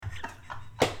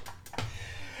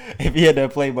If you hit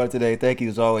that play button today, thank you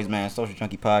as always, man. Social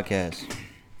Junkie Podcast.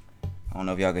 I don't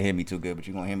know if y'all can hear me too good, but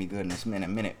you're going to hear me good in this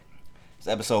minute. It's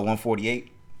episode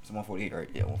 148. It's 148, right?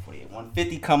 Yeah, 148.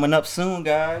 150 coming up soon,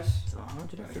 guys. It's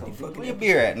 150 fucking Where your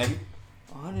beer at, nigga?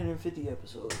 150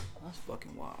 episodes. That's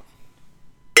fucking wild.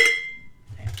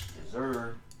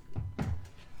 Deserve.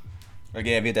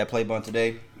 Again, if you hit that play button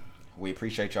today, we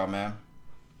appreciate y'all, man.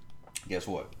 Guess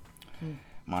what?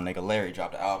 My nigga Larry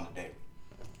dropped the album today.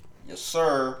 Yes,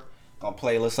 sir. Gonna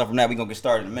play a little something from that. We gonna get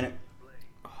started in a minute.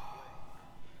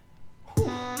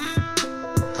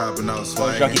 Hopping out Social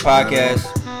swinging. Junkie Podcast.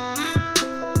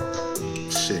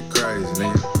 Shit crazy,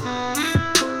 nigga.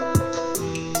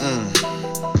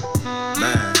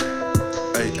 Man.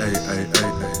 Ay.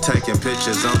 Taking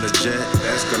pictures on the jet.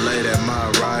 Escalade at my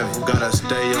arrival. Gotta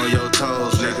stay on your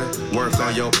toes, nigga. Work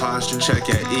on your posture.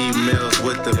 Checking emails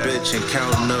with the bitch and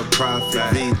counting up profit.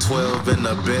 V12 in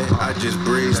the bed. I just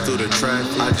breezed through the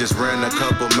traffic. I just ran a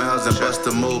couple miles and bust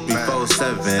a move before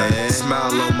 7.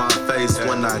 Smile on my face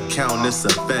when I count, it's a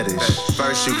fetish.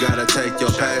 First you gotta take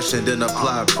your passion, then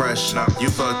apply pressure.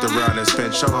 You fucked around and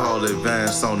spent your whole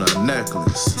advance on a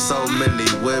necklace. So many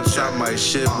whips, I might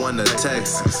ship one to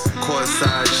Texas.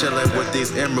 Courtside chillin' with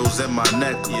these emeralds in my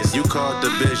necklace. You called the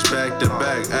bitch back to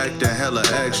back, acting hella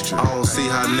extra. I don't see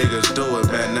how niggas do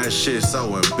it, man, that shit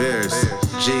so embarrassing.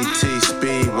 GT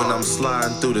speed when I'm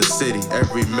sliding through the city.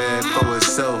 Every man for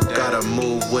himself, gotta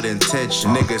move with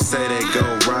intention. Niggas say they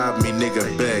gon' rob me,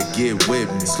 nigga bet get with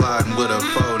me. Sliding with a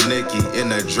faux Nicky,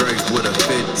 in a Drake with a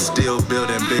 50. Still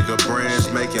building bigger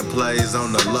brands, making plays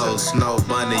on the low. Snow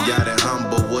bunny, yacht and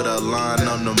humble with a line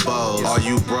on them balls. All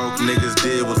you broke niggas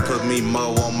did was put me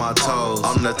mo on my toes.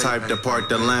 I'm the type to park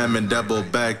the lamb and double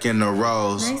back in the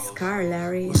rows. Nice car,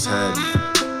 Larry. What's happening?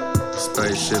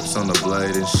 Spaceships on the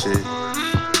blade and shit. You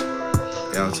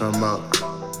know what I'm talking about?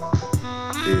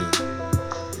 Yeah.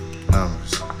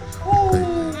 Numbers.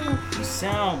 You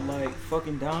sound like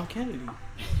fucking Dom Kennedy.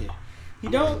 He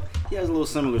don't? He has a little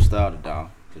similar style to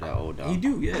Dom, to that old Dom. He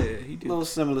do, yeah, he A do. little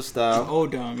similar style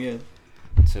Old Dom, yeah.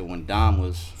 to when Dom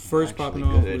was First actually popping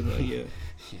off good. with, yeah.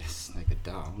 Yes, nigga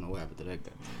Dom. I don't know what happened to that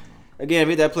guy. Again,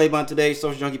 hit that play button today,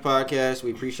 Social Junkie Podcast.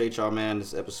 We appreciate y'all, man.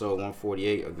 This is episode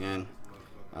 148 again.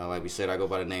 Like we said, I go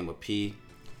by the name of P.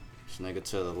 This nigga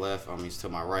to the left, to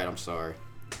my right, I'm sorry.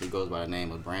 He goes by the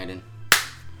name of Brandon.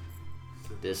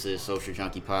 This is Social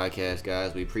Junkie Podcast,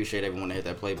 guys. We appreciate everyone that hit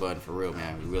that play button for real,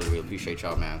 man. We really appreciate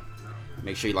y'all, man.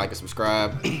 Make sure you like and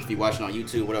subscribe. If you're watching on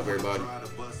YouTube, what up, everybody?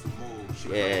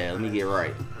 Yeah, let me get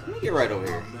right. Let me get right over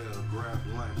here.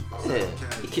 Yeah,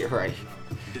 get right.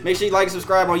 Make sure you like and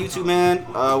subscribe on YouTube, man.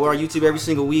 We're on YouTube every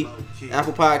single week.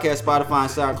 Apple Podcast, Spotify, and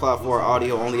SoundCloud for our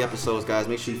audio-only episodes, guys.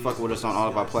 Make sure you fuck with us on all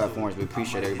of our platforms. We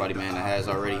appreciate everybody, man, that has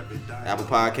already. Apple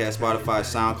Podcast, Spotify,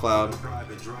 SoundCloud.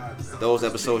 Those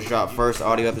episodes drop first.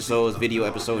 Audio episodes, video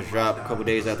episodes drop a couple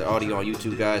days after audio on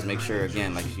YouTube, guys. Make sure,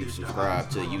 again, like you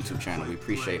subscribe to the YouTube channel. We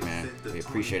appreciate, man. We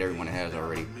appreciate everyone that has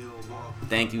already.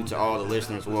 Thank you to all the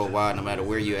listeners worldwide, no matter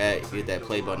where you're at. If you hit that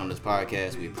play button on this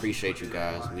podcast, we appreciate you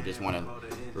guys. We just want to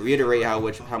reiterate how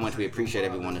much we appreciate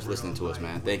everyone that's listening to us,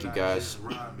 man. Thank you, guys.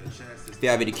 If you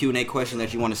have any Q&A question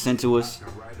that you want to send to us,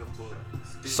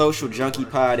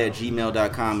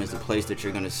 socialjunkiepod@gmail.com is the place that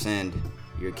you're going to send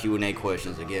your Q&A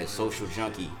questions. Again,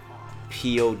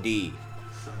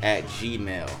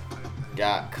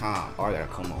 socialjunkiepod@gmail.com. Oh, I got to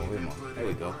come over here. There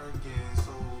we go.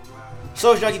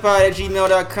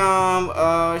 socialjunkiepod@gmail.com.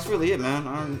 That's really it, man.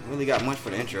 I don't really got much for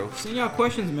the intro. Send y'all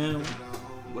questions, man.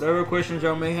 Whatever questions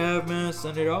y'all may have, man,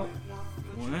 send it out.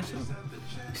 We'll answer them.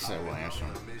 We'll answer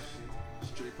them.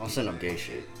 Don't send them gay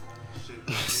shit.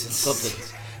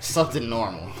 something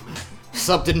normal.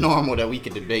 Something normal that we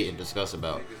can debate and discuss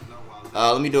about.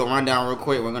 Let me do a rundown real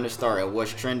quick. We're going to start at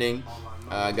What's Trending.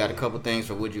 I got a couple things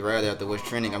for Would You Rather after What's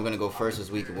Trending. I'm going to go first this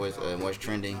week in What's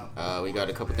Trending. We got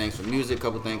a couple things for music, a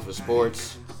couple things for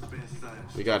sports.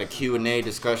 We got a Q&A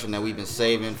discussion that we've been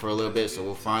saving for a little bit, so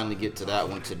we'll finally get to that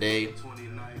one today.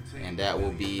 And that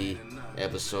will be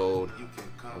episode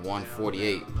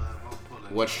 148.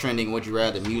 What's Trending, Would You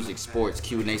Rather, music, sports,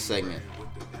 Q&A segment.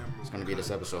 It's going to be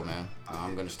this episode, man.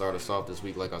 I'm going to start us off this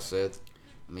week, like I said.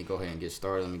 Let me go ahead and get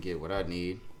started. Let me get what I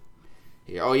need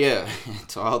here. Oh, yeah.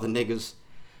 To all the niggas,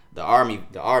 the army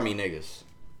niggas.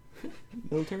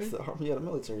 Military? The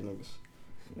military niggas.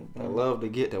 I love to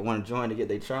get, that want to join to get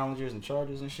their challengers and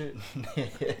charges and shit.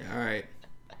 All right.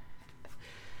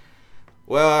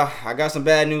 Well, I got some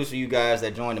bad news for you guys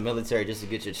that join the military just to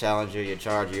get your Challenger, your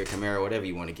Charger, your Camaro, whatever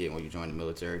you want to get when you join the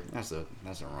military. That's a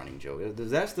running joke.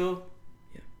 Is that still?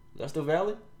 Yeah. Is that still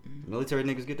valid? Mm-hmm. Military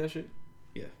niggas get that shit?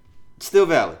 Yeah. Still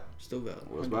valid. Still valid.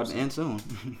 Well, it's about to end soon.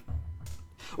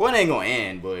 Well, it ain't gonna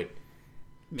end, but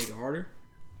Make it harder.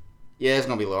 yeah, it's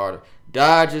gonna be a little harder.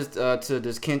 Dodge is to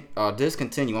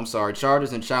discontinue. I'm sorry,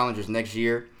 Chargers and Challengers next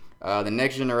year. The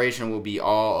next generation will be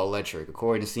all electric,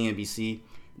 according to CNBC.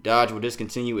 Dodge will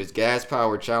discontinue its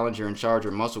gas-powered Challenger and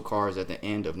Charger muscle cars at the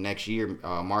end of next year,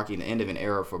 marking the end of an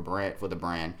era for the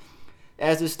brand,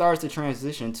 as it starts to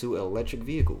transition to electric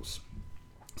vehicles.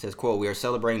 It says, quote, "We are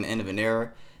celebrating the end of an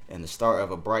era and the start of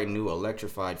a bright new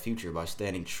electrified future by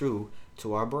standing true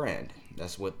to our brand."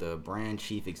 That's what the brand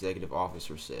chief executive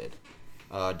officer said.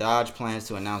 Dodge plans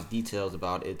to announce details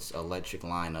about its electric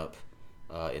lineup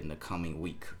in the coming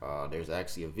week. There's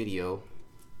actually a video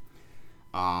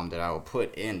that I will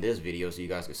put in this video so you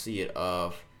guys can see it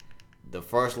of the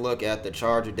first look at the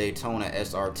Charger Daytona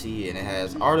SRT, and it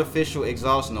has artificial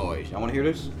exhaust noise. Y'all want to hear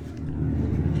this?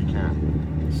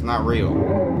 It's not real.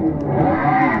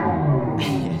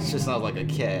 It just sounds like a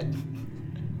cat.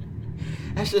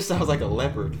 That just sounds like a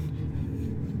leopard.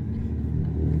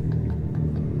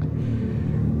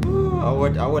 I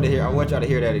want y'all to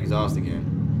hear that exhaust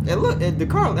again. The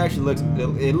car actually looks.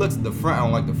 It looks the front. I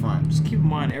don't like the front. Just keep in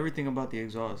mind, everything about the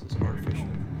exhaust is artificial.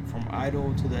 From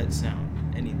idle to that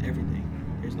sound, everything.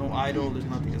 There's no idle. There's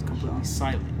nothing. It's completely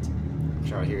silent.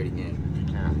 Try to hear it again.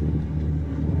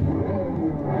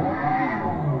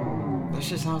 That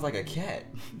shit sounds like a cat.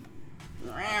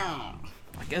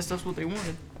 I guess that's what they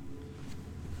wanted.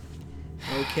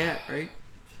 No cat, right?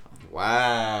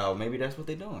 Wow. Maybe that's what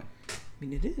they're doing. I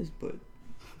mean, it is, but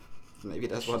maybe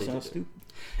that's why they do it. Stupid.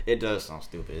 It does sound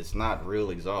stupid. It's not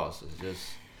real exhaust. It's just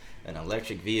an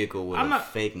electric vehicle with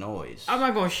fake noise. I'm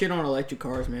not gonna shit on electric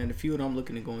cars, man. The field I'm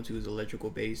looking to go into is electrical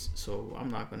based, so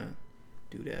I'm not gonna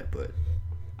do that. But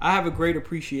I have a great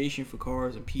appreciation for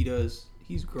cars, and P does.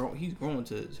 He's grown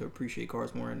to appreciate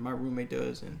cars more, and my roommate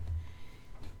does. And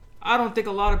I don't think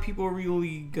a lot of people are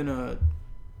really gonna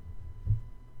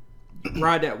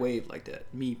ride that wave like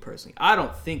that. Me personally, I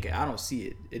don't see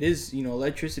it. It is,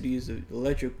 electric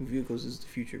vehicles is the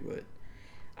future, but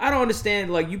I don't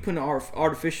understand, like, you put an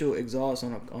artificial exhaust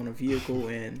on a vehicle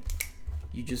and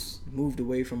you just moved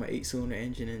away from an 8-cylinder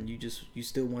engine, and you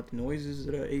still want the noises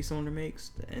that an 8-cylinder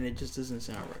makes, and it just doesn't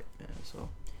sound right, man. So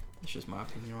that's just my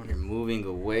opinion on it. You're moving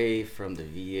away from the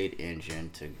V8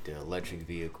 engine to the electric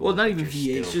vehicle. Well, not even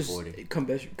V8, it's just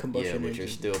combustion yeah, but engine. you're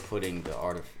still putting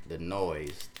the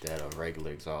noise that a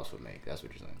regular exhaust would make. That's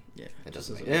what you're saying. Yeah, it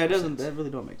doesn't. That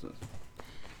really don't make sense.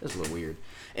 That's a little weird.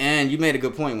 And you made a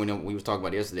good point when we was talking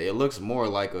about it yesterday. It looks more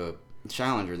like a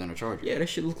Challenger than a Charger. Yeah, that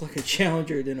shit look like a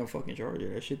Challenger than a fucking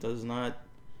Charger. That shit does not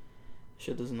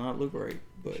look right.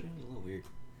 But it's a little weird.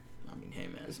 I mean, hey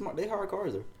man, they hard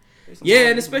cars though. Yeah,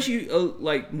 and especially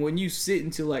like when you sit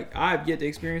into, like, I've yet to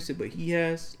experience it, but he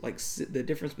has, like, the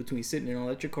difference between sitting in an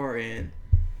electric car and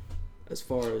as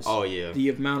far as the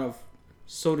amount of,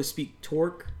 so to speak,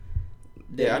 torque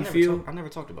that you feel. I never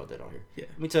talked about that on here. Yeah.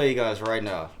 Let me tell you guys right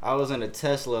now. I was in a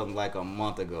Tesla like a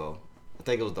month ago. I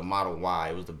think it was the Model Y.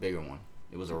 It was the bigger one.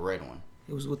 It was a red one.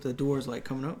 It was with the doors, like,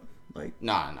 coming up? Like,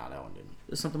 Nah, that one didn't.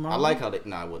 There's something I like how they...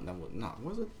 Nah, it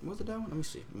wasn't. Was it that one? Let me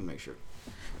see. Let me make sure.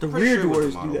 The rear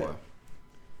doors do that.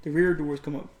 The rear doors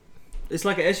come up. It's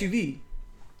like an SUV.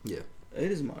 Yeah.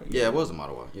 It is a Model Y. Yeah, it was a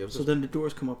Model Y. Yeah, so then the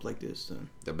doors come up like this. Then.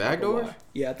 The back doors?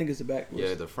 Yeah, I think it's the back doors.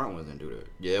 Yeah, the front ones didn't do that.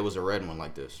 Yeah, it was a red one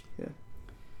like this. Yeah.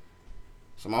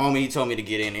 So my homie, he told me to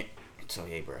get in it. So,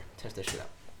 hey, bro, test that shit out.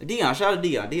 Dion, shout out to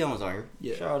Dion. Dion was on here.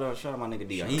 Yeah. Shout out my nigga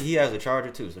Dion. He has a Charger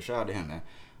too, so shout out to him, man.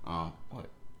 What?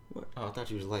 Oh, I thought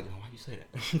you was like, why you say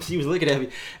that? She was looking at me.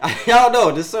 I don't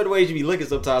know. There's certain ways you be looking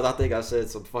sometimes. I think I said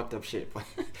some fucked up shit. But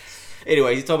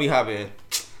anyway, he told me hop in. And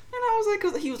I was like,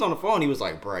 because he was on the phone. He was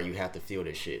like, bro, you have to feel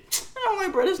this shit. And I'm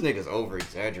like, bro, this nigga's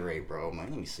over-exaggerate, bro. I'm like,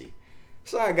 let me see.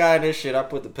 So I got in this shit. I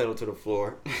put the pedal to the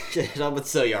floor. I'm going to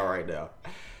tell y'all right now.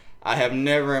 I have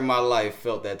never in my life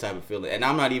felt that type of feeling. And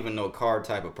I'm not even no car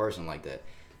type of person like that.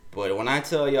 But when I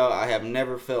tell y'all, I have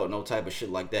never felt no type of shit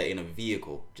like that in a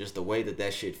vehicle. Just the way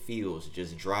that shit feels,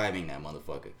 just driving that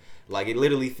motherfucker. Like, it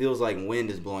literally feels like wind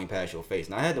is blowing past your face.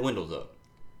 Now, I had the windows up.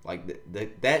 Like,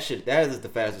 that shit, that is the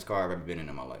fastest car I've ever been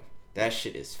in my life. That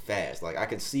shit is fast. Like, I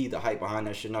can see the hype behind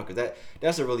that shit now, because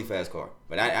that's a really fast car.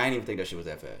 But I didn't even think that shit was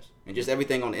that fast. And just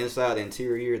everything on the inside, the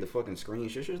interior, the fucking screen,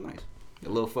 shit's nice. The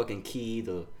little fucking key,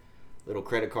 the little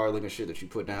credit card looking shit that you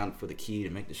put down for the key to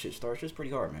make the shit start. It's just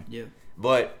pretty hard, man. Yeah.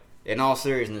 But in all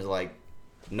seriousness, like,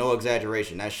 no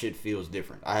exaggeration, that shit feels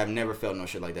different. I have never felt no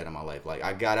shit like that in my life. Like,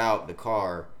 I got out the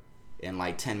car and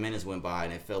like 10 minutes went by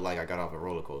and it felt like I got off a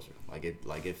roller coaster. Like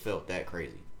it felt that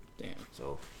crazy. Damn.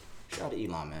 So shout out to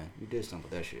Elon, man. You did something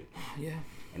with that shit. Yeah.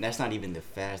 And that's not even the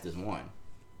fastest one,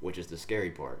 which is the scary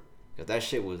part. Cause that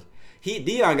shit was.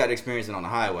 Dion got experience on the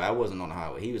highway. I wasn't on the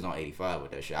highway. He was on 85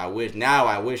 with that shit. I wish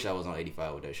I was on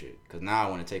 85 with that shit. Cause now I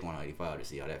want to take one on 85 to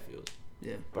see how that feels.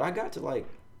 Yeah. But I got to like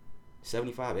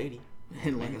 75, 80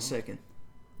 in like a second.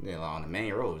 Yeah, like on the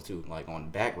main roads too, like on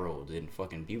back roads in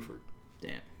fucking Buford.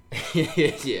 Damn.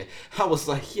 Yeah. I was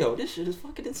like, yo, this shit is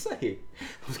fucking insane.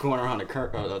 I was going around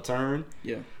a turn.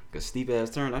 Yeah. A steep ass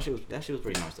turn. That shit was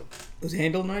pretty nice though. It was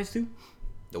handled nice too.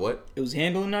 The what? It was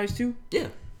handled nice too. Yeah.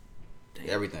 Damn.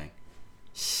 Everything.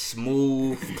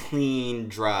 Smooth, clean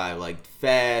drive, like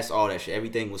fast, all that shit.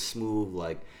 Everything was smooth,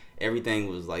 like everything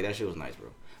was like that shit was nice,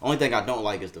 bro. Only thing I don't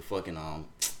like is the fucking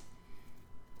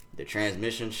the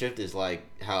transmission shift is like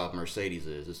how Mercedes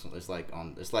is. It's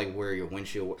like where your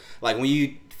windshield, like when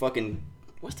you fucking,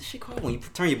 what's the shit called when you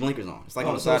turn your blinkers on? It's like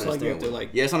on the side of the steering wheel.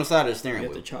 Yeah, it's on the side of the steering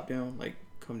wheel. You have to chop down, like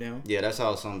come down. Yeah, that's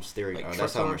how some steering. Like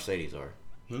that's how Mercedes are.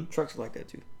 Trucks are like that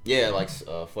too. Yeah, like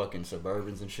fucking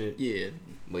Suburbans and shit. Yeah.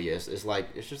 But yeah, it's just like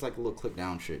a little click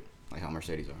down shit, like how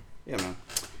Mercedes are. Yeah, man.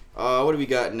 What do we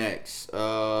got next?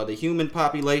 The human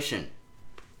population.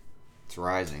 It's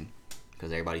rising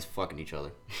because everybody's fucking each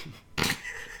other.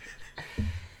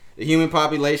 The human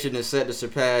population is set to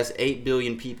surpass 8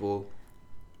 billion people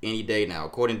any day now.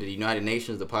 According to the United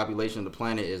Nations, the population of the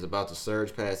planet is about to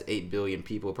surge past 8 billion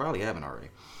people. Probably haven't already.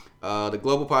 The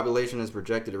global population is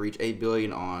projected to reach 8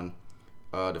 billion on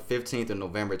the 15th of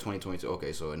November 2022.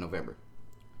 Okay, so in November,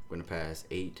 we're going to pass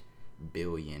 8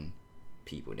 billion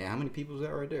people. Now, how many people is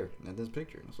that right there in this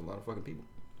picture? That's a lot of fucking people.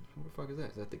 Who the fuck is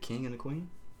that? Is that the king and the queen?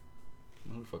 I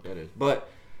don't know who the fuck that is. But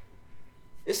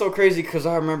it's so crazy because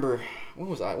I remember, when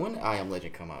did I Am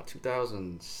Legend come out?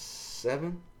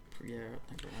 2007? Yeah,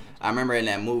 I remember in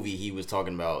that movie he was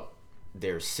talking about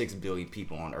there's 6 billion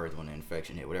people on Earth when the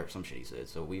infection hit, whatever, some shit he said.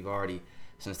 So we've already,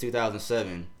 since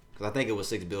 2007, because I think it was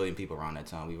 6 billion people around that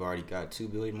time, we've already got 2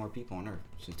 billion more people on Earth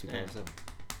since 2007.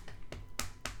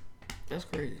 That's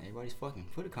crazy. Everybody's fucking.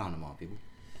 Put a condom on, people.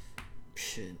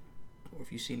 Shit. Or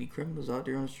if you see any criminals out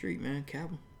there on the street, man, cap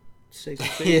them. Save some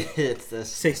space.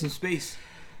 Save some space.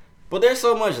 But there's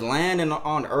so much land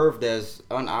on Earth that's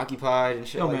unoccupied and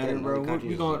shit no like matter, that. Bro,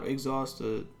 we're going to exhaust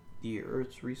the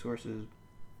Earth's resources.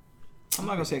 I'm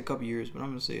not going to say a couple years, but I'm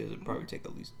going to say it'll probably take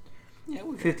at least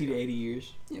 50 to 80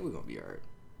 years. Yeah, we're going to be all right.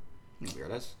 You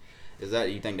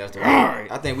think that's the reason?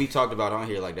 I think we've talked about on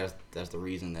here, like, that's the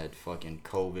reason that fucking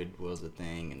COVID was a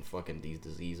thing and fucking these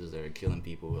diseases that are killing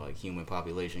people, like human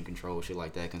population control, shit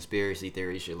like that, conspiracy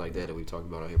theory, shit like that we've talked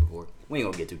about on here before. We ain't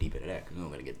going to get too deep into that because we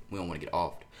don't want to get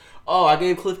offed. Oh, I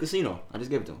gave Cliff Casino. I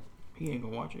just gave it to him. He ain't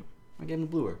going to watch it. I gave him the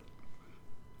Blu-ray.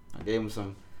 I gave him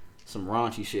some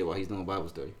raunchy shit while he's doing Bible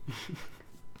study.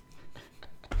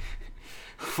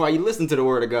 While you listen to the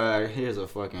word of God, here's a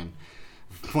fucking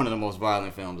one of the most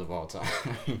violent films of all time.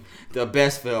 The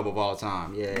best film of all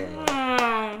time.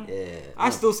 Yeah. I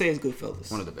still say it's Goodfellas.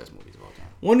 One of the best movies of all time.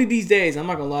 One of these days, I'm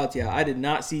not gonna lie to you, I did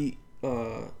not see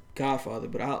Godfather,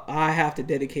 but I have to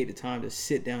dedicate the time to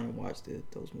sit down and watch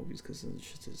those movies because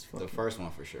it's just fucking. The first one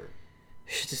for sure.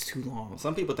 It's just too long.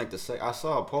 Some people think I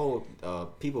saw a poll.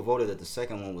 People voted that the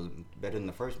second one was better than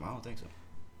the first one. I don't think so.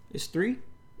 It's 3?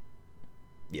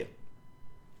 Yeah.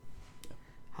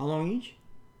 How long each?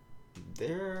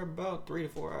 They're about 3 to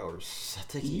 4 hours. I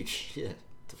think each. Yeah.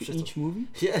 Each movie?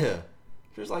 Yeah.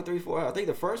 Just like 3 to 4 hours. I think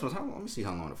the first one's how long? Let me see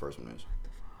how long the first one is. What the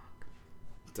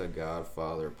fuck? The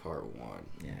Godfather Part 1.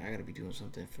 Yeah, I gotta be doing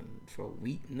something for a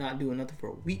week. Not doing nothing for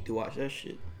a week to watch that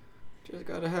shit. Just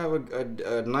gotta have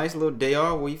a nice little day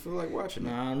off where you feel like watching it.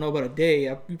 Nah, I don't know about a day.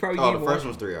 You probably can't. The first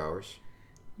one's 3 hours.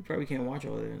 You probably can't watch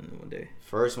all of it in one day.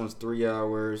 First one's 3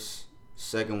 hours.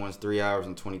 Second one's 3 hours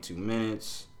and 22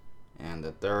 minutes. And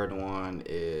the third one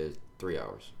is 3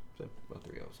 hours. So about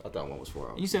 3 hours. I thought one was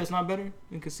 4 hours. You said it's not better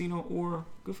than Casino or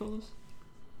Goodfellas?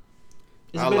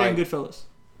 Is it better than Goodfellas?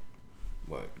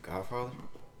 What, Godfather?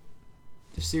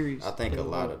 The series. I think a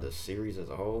lot of the series as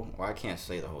a whole. Well, I can't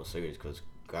say the whole series because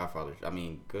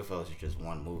Goodfellas is just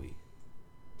one movie.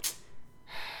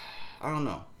 I don't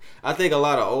know. I think a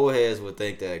lot of old heads would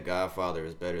think that Godfather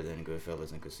is better than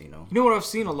Goodfellas and Casino. You know what I've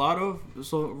seen a lot of?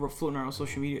 So we're floating around on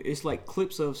social media. It's like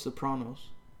clips of Sopranos.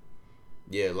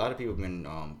 Yeah, a lot of people have been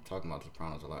talking about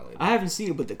Sopranos a lot lately. I haven't seen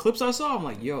it, but the clips I saw, I'm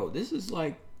like, yo, this is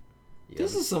like,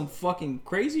 this is some fucking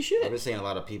crazy shit. I've been seeing a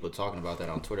lot of people talking about that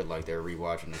on Twitter, like they're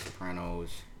rewatching The Sopranos,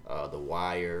 The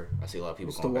Wire. I see a lot of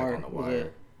people going back on The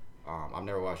Wire. I've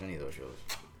never watched any of those shows.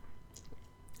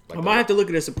 Like I might have to look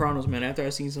at The Sopranos, man. After I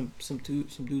seen some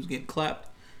dudes getting clapped.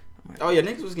 Oh yeah,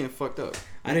 niggas was getting fucked up.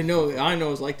 I didn't know it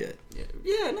was like that.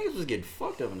 Yeah, niggas was getting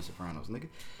fucked up in The Sopranos, nigga.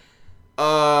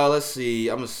 Let's see.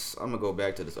 I'm gonna go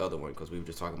back to this other one because we were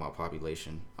just talking about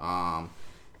population.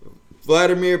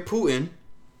 Vladimir Putin,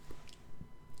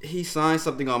 he signed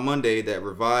something on Monday that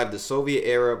revived the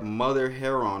Soviet-era Mother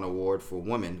Heron Award for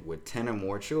women with 10 or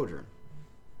more children.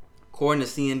 According to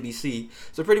CNBC,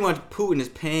 so pretty much Putin is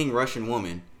paying Russian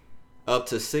women up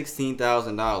to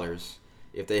 $16,000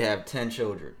 if they have 10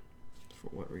 children. For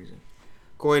what reason?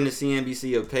 According to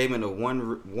CNBC, a payment of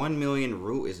 1 million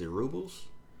rubles?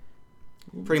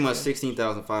 Pretty much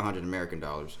 16,500 American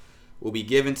dollars will be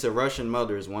given to Russian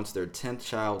mothers once their 10th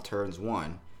child turns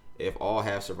 1 if all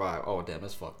have survived. Oh, damn,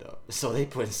 that's fucked up. So they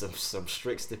put some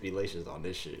strict stipulations on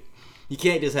this shit. You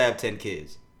can't just have 10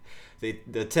 kids. The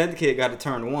 10th kid got to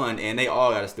turn 1, and they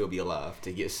all got to still be alive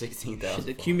to get 16,000.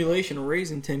 The accumulation of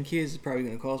raising 10 kids is probably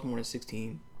going to cost more than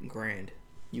 16 grand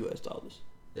US dollars.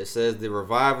 It says the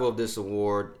revival of this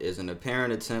award is an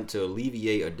apparent attempt to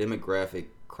alleviate a demographic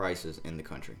crisis in the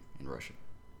country, in Russia.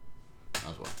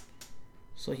 As well.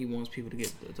 So he wants people to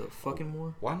get the fucking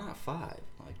more? Why not 5?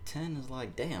 Like 10 is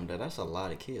like, damn, that's a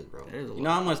lot of kids, bro. That is a lot. You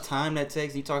know how much time that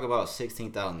takes? You talk about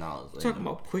 $16,000. Like, talking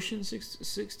about pushing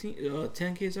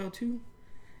 10 kids out too?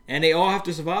 And they all have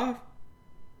to survive?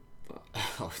 Fuck.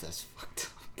 Oh, that's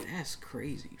fucked up. That's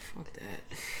crazy. Fuck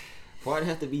that. Why'd it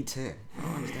have to be 10? I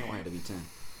don't understand why it had to be 10.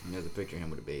 And there's a picture of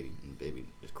him with a baby. And the baby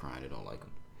is crying. They don't like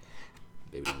him.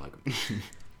 Baby don't like him.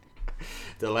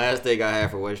 The last thing I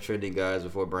have for what's trending, guys,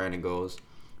 before Brandon goes.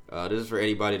 This is for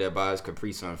anybody that buys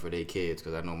Capri Sun for their kids,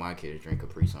 because I know my kids drink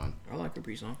Capri Sun. I like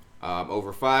Capri Sun.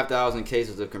 Over 5,000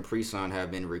 cases of Capri Sun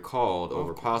have been recalled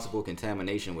over possible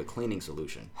contamination with cleaning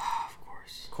solution. Of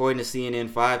course. According to CNN,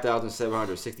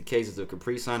 5,760 cases of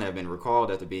Capri Sun have been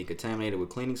recalled after being contaminated with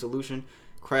cleaning solution.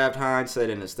 Kraft Heinz said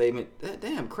in a statement,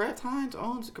 damn, Kraft Heinz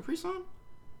owns Capri Sun?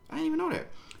 I didn't even know that.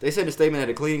 They said in a statement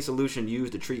that a cleaning solution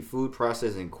used to treat food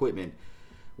processing equipment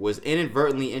was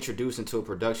inadvertently introduced into a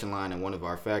production line in one of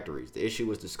our factories. The issue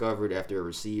was discovered after it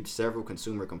received several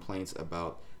consumer complaints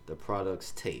about the product's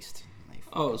taste.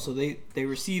 Oh, so they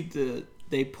received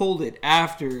they pulled it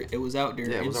after it was out there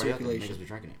in circulation. Niggas were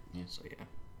drinking it. Yeah. So yeah.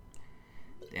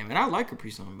 Damn it, I like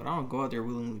Capri Sun, but I don't go out there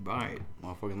willingly buy it.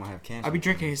 Motherfuckers might have cancer. I be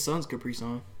drinking his son's Capri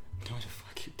Sun. What the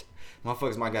fuck you?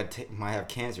 Motherfuckers might have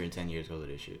cancer in 10 years because of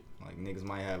this shit. Like niggas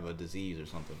might have a disease or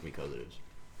something because of this.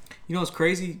 You know what's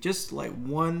crazy? Just like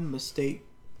one mistake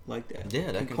like that.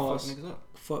 Yeah, that can cost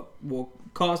fuck niggas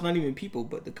up. Cost not even people,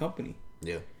 but the company.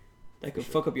 Yeah. That could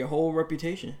fuck up your whole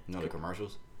reputation. You know the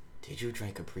commercials? Did you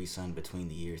drink Capri Sun between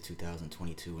the years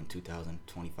 2022 and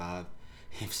 2025?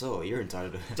 If so, you're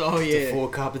entitled to full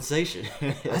compensation.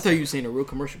 I thought you were saying a real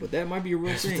commercial, but that might be a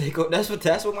real thing. That's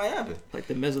what might happen. Like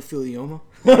the mesothelioma.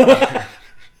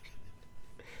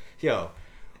 Yo,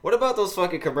 what about those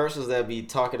fucking commercials that be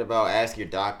talking about ask your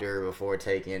doctor before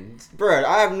taking? Bruh,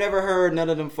 I have never heard none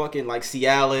of them fucking like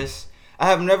Cialis. I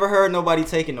have never heard nobody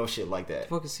taking no shit like that.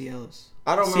 Fucking Cialis.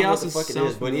 I don't remember what the fuck it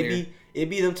is, but it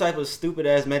be them type of stupid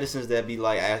ass medicines that be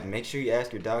like, make sure you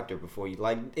ask your doctor before you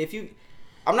like if you.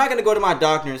 I'm not gonna go to my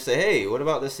doctor and say, hey, what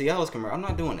about the Cialis commercial? I'm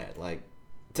not doing that. Like,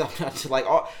 I'm not just like,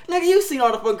 nigga, you seen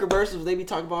all the fun commercials? They be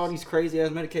talking about all these crazy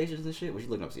ass medications and shit. Was you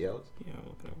looking up Cialis? Yeah, I'm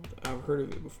looking up. I've heard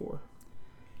of it before.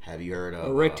 Have you heard of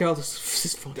erectile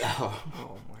dysfunction?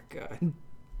 Oh my god.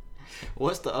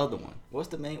 What's the other one? What's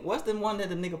the one that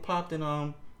the nigga popped in?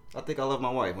 I Think I Love My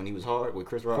Wife when he was hard with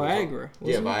Chris Rock. Viagra.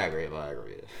 Yeah, Viagra.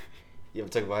 Yeah. You ever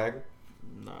take Viagra?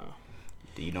 Nah.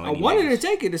 Do you know? I wanted to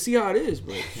take it to see how it is,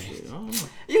 but shit, I don't know.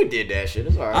 You did that shit.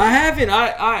 It's alright. I haven't. I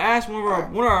asked one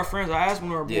of our friends. I asked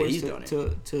one of our boys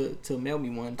to mail me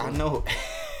one. I know.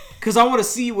 Cause I want to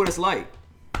see what it's like.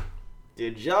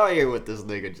 Did y'all hear what this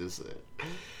nigga just said?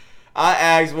 I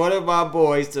asked one of my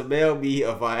boys to mail me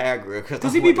a Viagra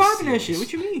because he be popping that shit.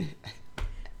 What you mean?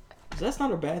 That's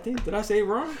not a bad thing. Did I say it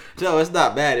wrong? No, it's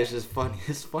not bad. It's just funny.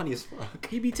 It's funny as fuck.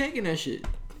 He be taking that shit.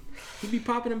 He be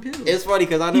popping them pills. It's funny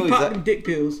because I know he popped them dick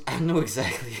pills. I knew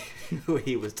exactly who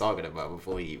he was talking about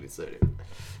before he even said it.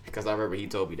 Because I remember he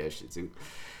told me that shit too.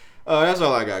 That's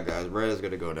all I got, guys. Brad is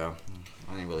gonna go now.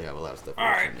 I didn't really have a lot of stuff. All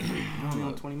right. Only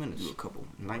on 20 minutes. Do a couple.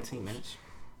 19 minutes.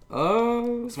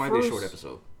 This might be a short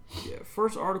episode. Yeah.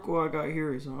 First article I got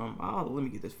here is let me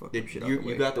get this fucking shit out of the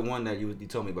way. You got the one that you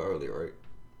told me about earlier, right?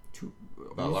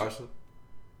 About Larsa?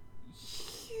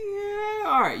 Yeah.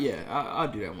 All right. Yeah. I'll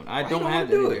do that one. I don't have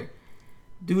that either.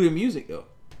 Do the music though.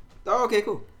 Oh, okay,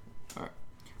 cool. All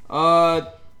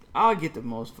right. I'll get the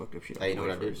most fucked up shit. Hey, you know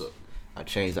what I did? Look, I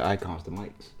changed the icons to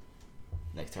mics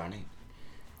next to our name.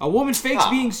 A woman fakes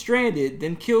being stranded,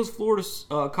 then kills Florida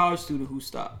college student who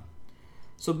stopped.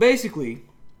 So basically,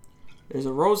 there's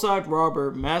a roadside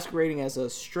robber masquerading as a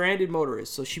stranded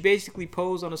motorist. So she basically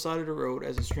posed on the side of the road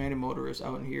as a stranded motorist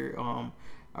out in here,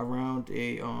 around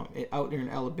out there in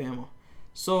Alabama.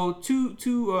 So two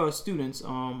students,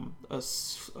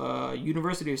 University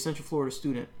of Central Florida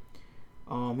student.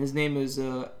 His name is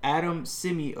Adam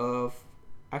Simi of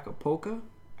Acapulco.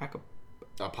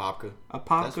 Apopka.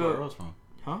 Apopka. That's where Earl's from.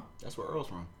 Huh? That's where Earl's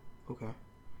from. Okay.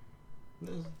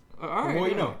 All right. Well,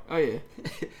 you know. Oh yeah.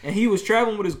 And he was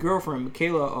traveling with his girlfriend,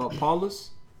 Michaela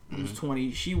Paulus, who was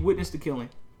 20. She witnessed the killing.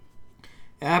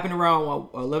 It happened around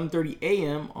 11:30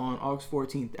 a.m. on August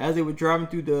 14th. As they were driving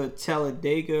through the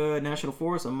Talladega National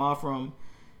Forest, a mile from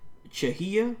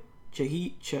Chattahoochee.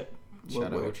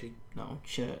 No,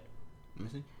 Chet.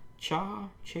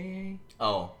 Che.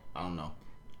 Oh, I don't know.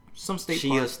 Some state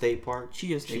Chia park. State Park.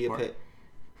 Chia State Park.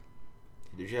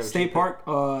 Did you have a State Chia Park?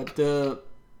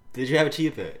 Did you have a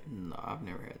Chia Pet? No, I've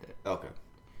never had that. Okay.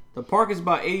 The park is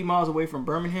about 80 miles away from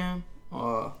Birmingham.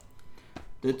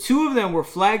 The two of them were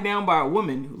flagged down by a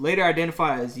woman who later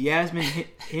identified as Yasmin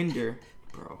Hinder.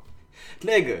 Bro.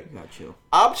 Nigga. You gotta chill.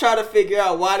 I'm trying to figure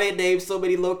out why they named so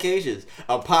many locations.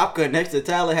 Apopka next to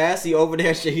Tallahassee over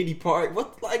there at Shahidi Park.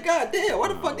 What? Like, goddamn, why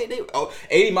the fuck they named?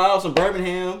 80 miles from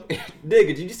Birmingham. Nigga,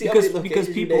 did you see how many locations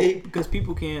because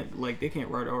people can't, like, they can't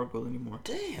write an article anymore.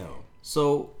 Damn.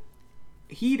 So,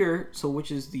 Heater,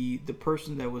 which is the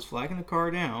person that was flagging the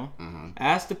car down,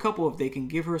 asked the couple if they can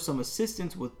give her some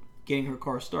assistance with getting her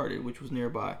car started, which was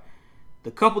nearby. The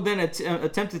couple then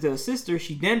attempted to assist her.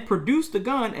 She then produced the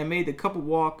gun and made the couple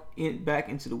walk back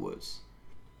into the woods.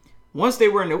 Once they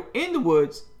were in the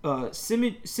woods,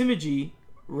 Simigi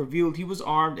revealed he was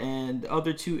armed, and the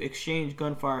other two exchanged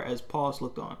gunfire as Paulus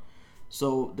looked on.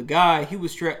 So the guy, he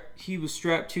was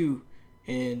strapped too,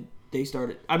 and they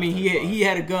started. I mean, he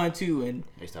had a gun too, and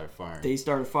they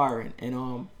started firing.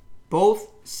 And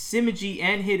both Simigi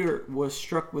and Hitter was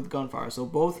struck with gunfire. So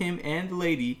both him and the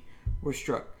lady were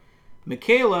struck.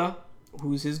 Michaela,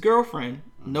 who's his girlfriend,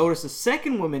 noticed a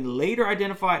second woman later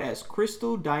identified as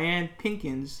Crystal Diane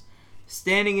Pinkins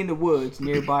standing in the woods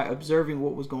nearby observing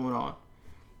what was going on.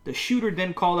 The shooter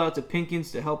then called out to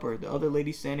Pinkins to help her, the other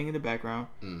lady standing in the background.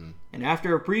 And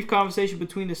after a brief conversation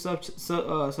between the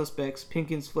suspects,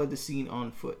 Pinkins fled the scene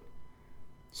on foot.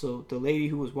 So the lady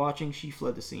who was watching, she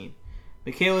fled the scene.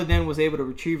 Michaela then was able to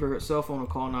retrieve her cell phone and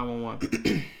call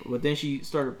 911. But then she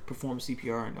started performing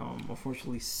CPR, and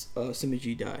unfortunately,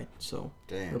 Simigi died. So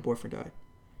her boyfriend died.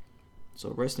 So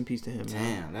rest in peace to him.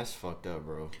 Damn, that's fucked up,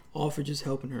 bro. All for just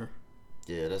helping her.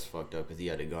 Yeah, that's fucked up because he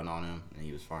had a gun on him and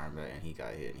he was firing back and he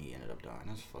got hit and he ended up dying.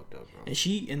 That's fucked up, bro.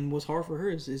 And what's hard for her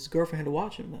is his girlfriend had to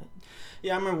watch him, man.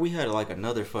 Yeah, I remember we had like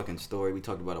another fucking story we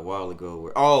talked about a while ago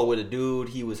where with a dude,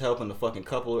 he was helping the fucking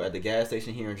couple at the gas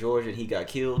station here in Georgia and he got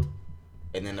killed.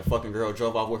 And then the fucking girl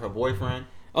drove off with her boyfriend.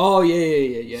 Oh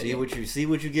yeah. See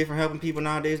what you get from helping people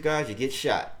nowadays, guys? You get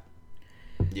shot.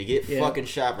 You get fucking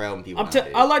shot for helping people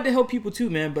nowadays. I like to help people too,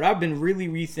 man. But I've been really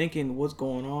rethinking what's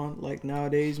going on like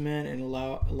nowadays, man, and a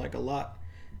lot.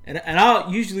 And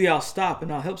I'll stop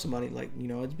and I'll help somebody. Like, you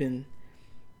know,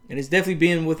 it's definitely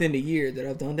been within the year that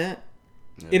I've done that.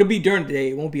 Yeah. It'll be during the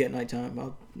day. It won't be at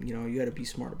nighttime. You got to be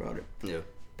smart about it. Yeah.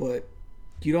 But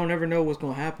you don't ever know what's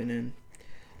gonna happen, and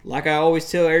like I always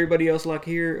tell everybody else, like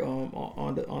here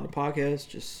on the podcast,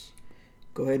 just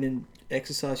go ahead and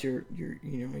exercise your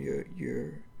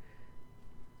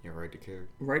right to carry.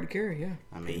 Right to carry, yeah.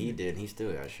 I mean, he did. He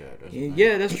still got shot.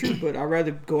 Yeah, that's true. But I'd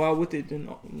rather go out with it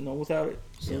than without it.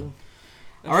 So,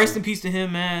 rest in peace to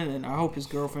him, man. And I hope his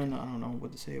girlfriend. I don't know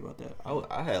what to say about that.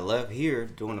 I had left here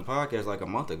doing the podcast like a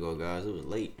month ago, guys. It was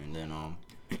late, and then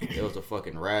there was a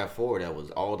fucking RAV4 that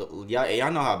was all the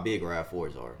y'all know how big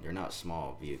RAV4s are. They're not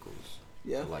small vehicles.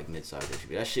 Yeah. Like mid-size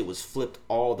SUV. That shit was flipped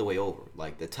all the way over.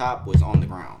 Like the top was on the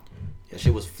ground. That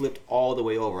shit was flipped all the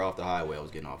way over off the highway I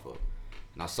was getting off of.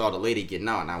 And I saw the lady getting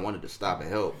out, and I wanted to stop and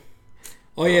help.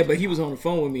 Oh yeah, but he was on the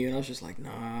phone with me, and I was just like,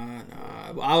 nah.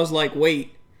 I was like,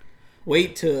 wait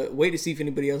to see if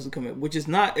anybody else will come in, which is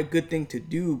not a good thing to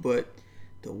do, but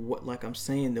like I'm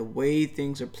saying, the way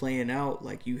things are playing out,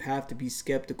 like you have to be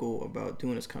skeptical about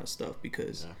doing this kind of stuff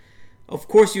because, of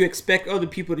course, you expect other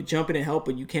people to jump in and help,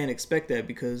 but you can't expect that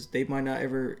because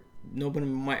nobody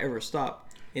might ever stop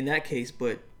in that case.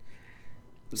 But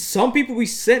some people be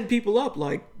setting people up,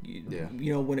 like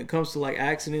you know, when it comes to like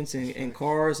accidents and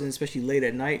cars, and especially late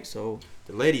at night. So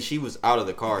the lady, she was out of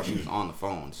the car, she was on the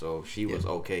phone, so she was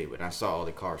okay. But I saw all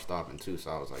the cars stopping too, so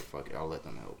I was like, fuck it, I'll let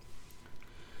them help.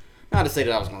 Not to say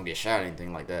that I was going to get shot or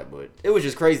anything like that, but it was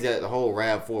just crazy that the whole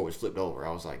RAV4 was flipped over.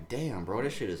 I was like, damn, bro,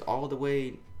 this shit is all the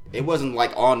way... It wasn't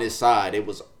like on this side. It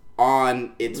was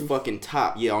on its fucking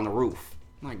top. Yeah, on the roof.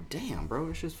 I'm like, damn, bro,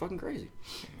 this shit's fucking crazy.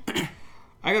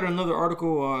 I got another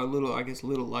article, a little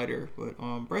lighter, but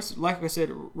like I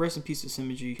said, rest in peace to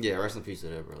Simigi. Yeah, rest in peace to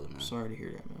that brother, man. Sorry to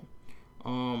hear that, man.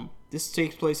 This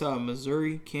takes place out of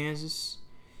Missouri, Kansas.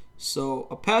 So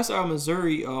a pastor out of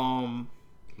Missouri,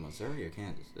 Missouri or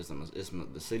Kansas? It's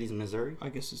the city's Missouri. I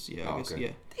guess it's Oh,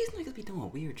 okay. These niggas be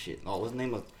doing weird shit. Oh, what's the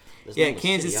name of?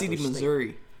 Kansas City,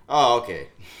 Missouri. Oh, okay.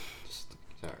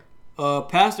 Sorry.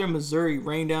 Pastor in Missouri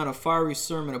rained down a fiery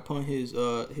sermon upon his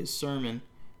sermon.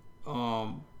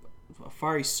 A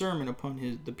fiery sermon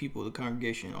upon the people of the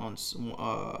congregation on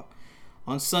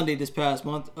Sunday this past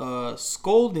month,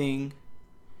 scolding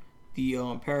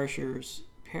the parishioners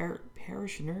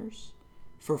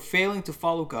for failing to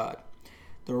follow God.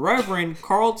 The Reverend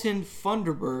Carlton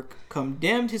Funderburk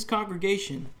condemned his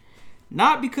congregation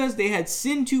not because they had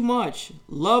sinned too much,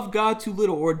 loved God too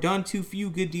little, or done too few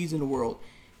good deeds in the world.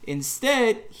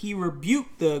 Instead, he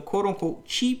rebuked the quote-unquote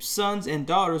cheap sons and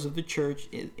daughters of the church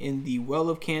in the well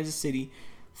of Kansas City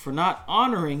for not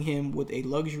honoring him with a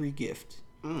luxury gift.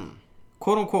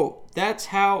 Quote-unquote, that's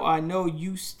how I know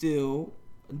you still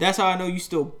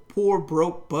poor,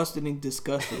 broke, busted, and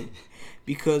disgusted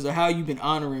because of how you've been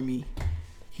honoring me.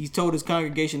 He's told his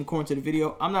congregation, according to the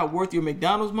video, I'm not worth your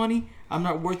McDonald's money. I'm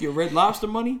not worth your Red Lobster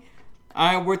money.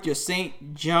 I ain't worth your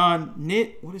St. John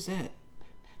knit. What is that?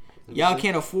 Y'all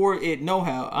can't afford it no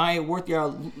how. I ain't worth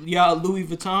y'all Louis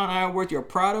Vuitton. I ain't worth your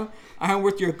Prada. I ain't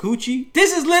worth your Gucci.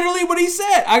 This is literally what he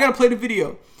said. I gotta play the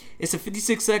video. It's a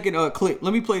 56-second clip.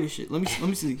 Let me play this shit. Let me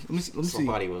see.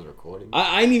 Somebody was recording.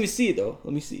 I didn't even see it though.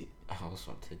 Let me see it. Oh, it's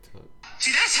on TikTok.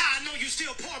 See, that's how I know you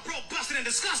still poor, broke, busted, and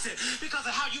disgusted because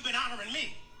of how you've been honoring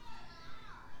me.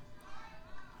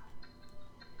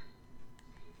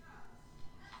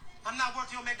 I'm not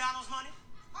worth your McDonald's money.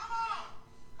 Come on.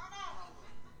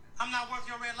 I'm not worth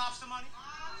your Red Lobster money.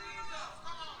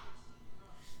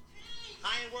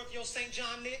 I ain't worth your St.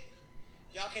 John knit.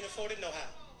 Y'all can't afford it no how.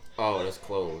 Oh, that's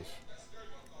closed.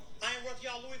 I ain't worth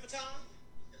y'all Louis Vuitton.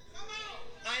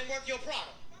 I ain't worth your Prada.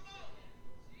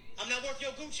 I'm not worth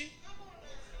your Gucci.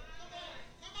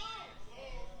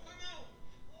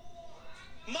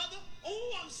 Mother,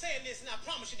 I'm saying this, and I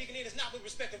promise you, Deacon, it's not with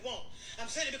respect of want. I'm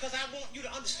saying it because I want you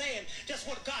to understand just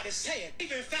what God is saying.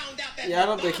 Even found out that I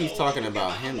don't think he's talking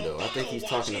about him though. I think he's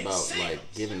talking about like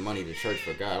giving money to church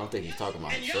for God. I don't think he's talking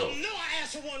about himself.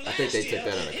 I think they took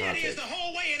that out of context. The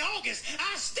whole way in August,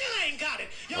 I still ain't got it.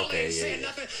 Y'all ain't saying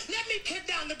nothing. Let me kick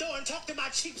down the door and talk to my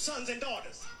cheap sons and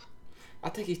daughters. I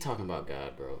think he's talking about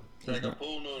God, bro.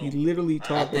 He literally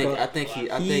talked about. I think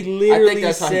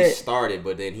that's how he started,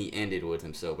 but then he ended with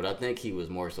himself. But I think he was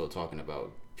more so talking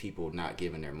about people not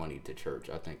giving their money to church.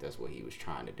 I think that's what he was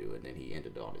trying to do, and then he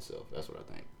ended on himself. That's what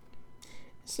I think.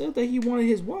 Said that he wanted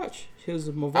his watch, his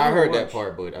Movado I heard watch. that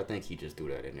part, but I think he just threw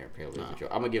that in there apparently as a joke.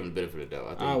 I'm gonna give him the benefit of the doubt.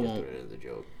 I think he just threw it as a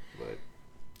joke, but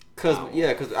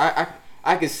because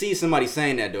I could see somebody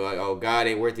saying that though, like, oh, God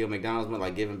ain't worth your McDonald's money,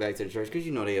 like giving back to the church, because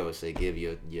you know they always say give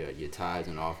your tithes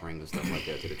and offerings and stuff like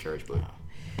that to the church. But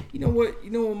you know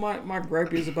what my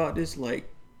gripe is about this, like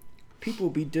people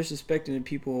be disrespecting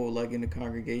people like in the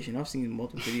congregation. I've seen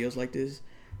multiple videos like this,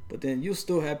 but then you'll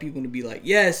still have people to be like,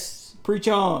 yes, preach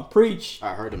on, preach.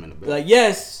 I heard him in the back. Like,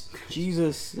 yes,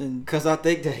 Jesus, and because I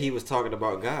think that he was talking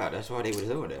about God. That's why they were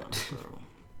doing that.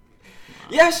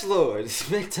 Yes, Lord. It's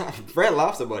big time. Red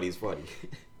Lobster money is funny.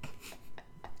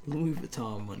 Louis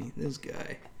Vuitton money. This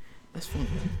guy. That's funny.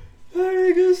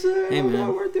 Hey, man.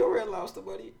 Not worth your Red Lobster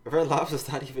money. Red Lobster's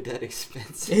not even that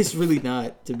expensive. It's really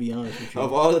not, to be honest with you.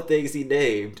 Of all the things he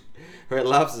named, Red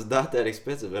Lobster's not that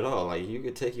expensive at all. Like, you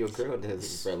could take your girl to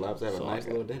Red Lobster, have a nice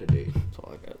little dinner date. That's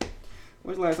all I got.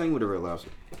 When's the last time you went to Red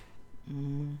Lobster?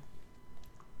 Them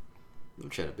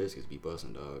cheddar biscuits be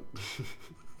busting, dog.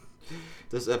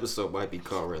 This episode might be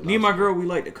called Red Lobster. Me and my girl, we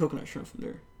like the coconut shrimp from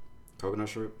there. Coconut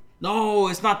shrimp? No,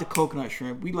 it's not the coconut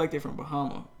shrimp. We liked it from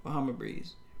Bahama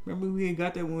Breeze. Remember we had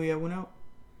got that when we went out?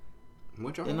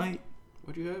 What y'all the have? Night?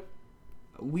 What you have?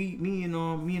 Me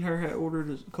and her had ordered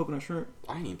the coconut shrimp.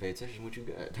 I didn't even pay attention to what you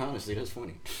got. Honestly, that's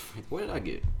funny. What did I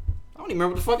get? I don't even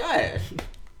remember what the fuck I had.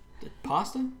 The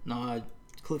pasta? No,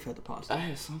 Cliff had the pasta. I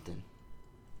had something.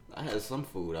 I had some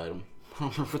food item. I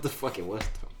don't remember what the fuck it was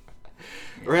though.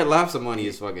 Red Lobster money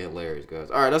is fucking hilarious,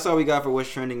 guys. Alright, that's all we got for What's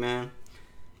Trending, man.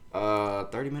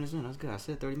 30 minutes in, that's good. I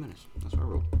said 30 minutes. That's what I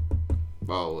wrote.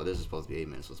 Oh, well, this is supposed to be 8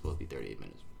 minutes, so it's supposed to be 38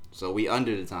 minutes. So we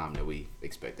under the time that we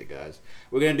expected, guys.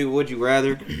 We're gonna do Would You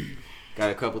Rather. Got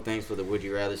a couple things for the Would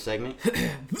You Rather segment.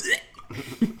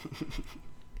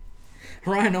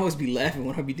 Ryan always be laughing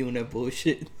when I be doing that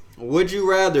bullshit. Would you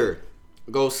rather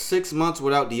go 6 months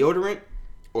without deodorant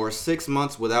or 6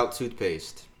 months without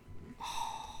toothpaste?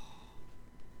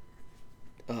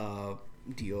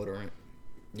 Deodorant.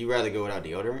 You rather go without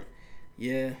deodorant?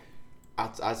 Yeah.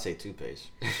 I'd say toothpaste.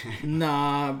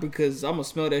 Nah, because I'm gonna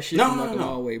smell that shit No, from no, like a no.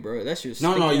 mile away, bro. That's just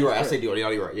No, sticky you're ass right. I breath. said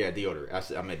deodorant. You're right. Yeah,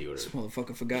 deodorant. I meant This deodorant.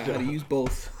 motherfucker forgot how to use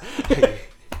both.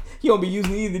 You don't be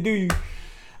using either, do you?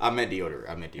 I meant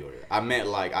deodorant. I meant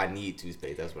like I need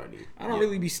toothpaste. That's what I need. I don't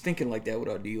really be stinking like that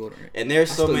without deodorant. And there's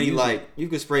I so still many use like it. you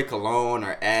could spray cologne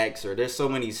or Axe or there's so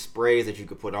many sprays that you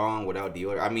could put on without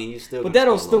deodorant. I mean, you still. But gonna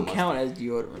that'll smell a still little count musty. as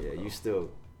deodorant. Yeah, bro. you still.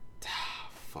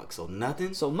 Fuck. So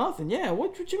nothing. So nothing. Yeah.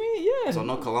 What you mean? Yeah. So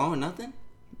no cologne, nothing.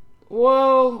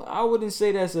 Well, I wouldn't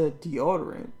say that's a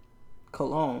deodorant.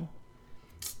 Cologne.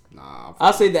 Nah.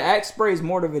 I'll say the Axe spray is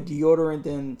more of a deodorant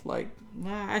than like.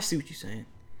 Nah, I see what you're saying.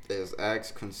 Is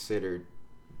Axe considered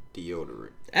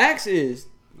deodorant? Axe is.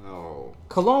 No.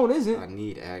 Cologne isn't. I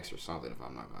need Axe or something if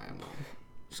I'm not lying.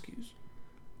 Excuse.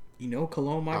 You know,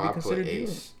 cologne might Oh, be I put considered deodorant.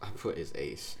 Ace. I put his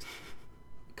Ace.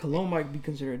 Cologne might be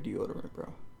considered deodorant, bro.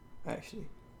 Actually.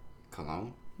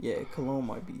 Cologne. Yeah, cologne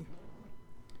might be.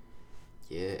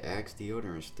 Yeah, Axe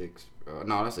deodorant sticks.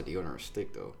 No, that's a deodorant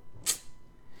stick though.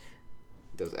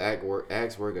 Does Axe work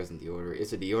as a deodorant?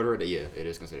 It's a deodorant. Yeah, it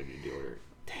is considered a deodorant.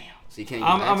 Damn. So you can't.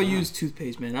 I'm Axe gonna on that? use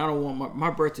toothpaste, man. I don't want my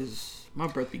breath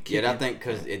be kicking. Yeah, I think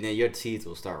because and then your teeth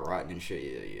will start rotting and shit.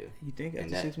 Yeah. You think after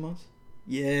and that- 6 months?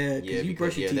 Yeah, Yeah, you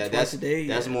brush your teeth twice that's a day.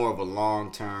 That's yeah. more of a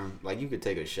long term. Like you could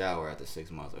take a shower after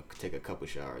 6 months, or take a couple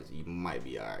showers. You might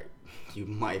be alright. You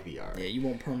might be alright. Yeah, you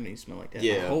won't permanently smell like that.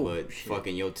 Yeah, Oh, but shit.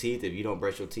 fucking your teeth. If you don't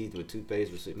brush your teeth with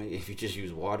toothpaste, if you just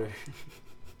use water,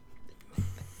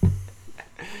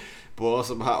 boil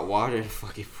some hot water and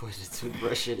fucking put the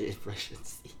toothbrush in it, brush your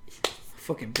teeth.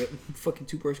 fucking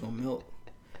toothbrush gonna melt.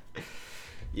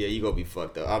 Yeah, you gonna be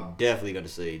fucked up. I'm definitely gonna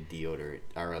say deodorant.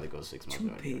 I'd rather go 6 months.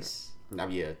 without Toothpaste.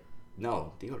 deodorant.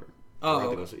 No, deodorant. Oh. I'd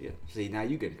rather go. Yeah. See, now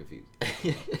you getting confused.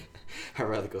 I'd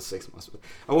rather go 6 months.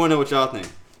 I want to know what y'all think.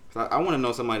 I want to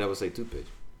know somebody that would say toothpaste.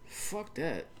 Fuck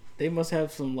that. They must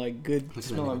have some like good What's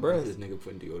smelling This breath. nigga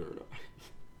putting deodorant on.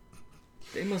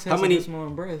 They must How have some many- good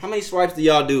smelling breath. How many swipes do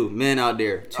y'all do, men out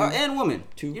there? And women?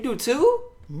 2. You do 2?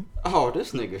 Mhm. Oh,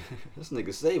 this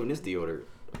nigga saving this deodorant.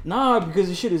 Nah, because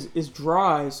the shit is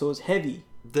dry, so it's heavy.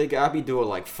 I be doing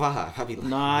like 5. I be like,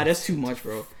 Nah, that's too much,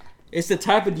 bro. It's the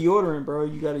type of deodorant, bro.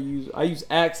 You gotta use. I use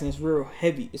Axe, and it's real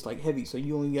heavy. It's like heavy, so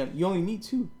you only need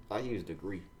 2. I use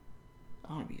Degree.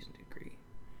 I don't be using Degree.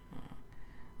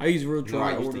 I use real No, dry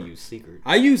I used order. to use Secret.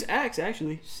 I use Axe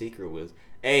actually. Secret was.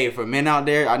 Hey, for men out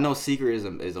there, I know Secret is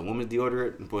a woman's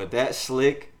deodorant, but that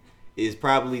Slick is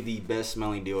probably the best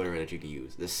smelling deodorant that you can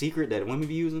use. The Secret that women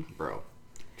be using, bro.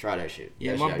 Try that shit.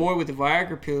 Yeah, That my shit- boy with the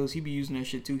Viagra pills, he be using that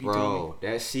shit too. He told me. Bro,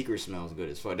 that Secret smells good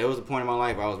as fuck. There was a point in my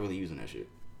life I was really using that shit.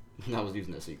 I was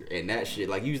using that Secret. And that shit,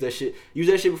 like, use that shit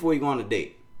before you go on a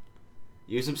date.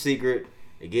 Use some Secret.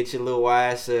 And get your little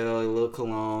YSL, your little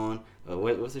cologne.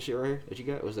 What's the shit right here that you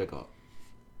got? What's that called?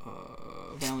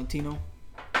 Valentino.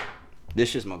 This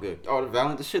shit smell good. Oh,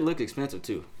 this shit look expensive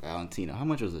too. Valentino. How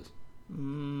much was this? I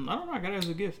don't know. I got it as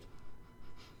a gift.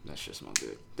 That shit smell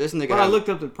good. This nigga. But I looked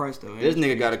up the price though. This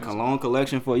nigga got a cologne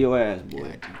collection for your ass,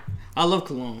 boy. Yeah, I love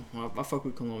cologne. I fuck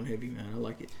with cologne heavy, man. I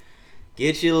like it.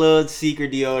 Get your little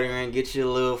Secret deodorant. Get your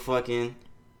little fucking.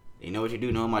 You know what you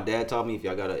do? Know what my dad taught me. If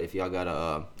y'all got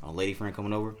a lady friend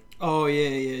coming over, Oh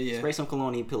yeah. spray some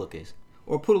cologne in your pillowcase.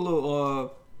 Or put a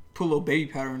little baby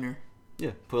powder in there.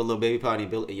 Yeah, put a little baby powder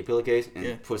in your pillowcase and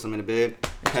Yeah. put some in the bed.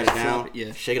 Pat it just down. flop it,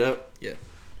 yeah. Shake it up. Yeah.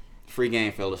 Free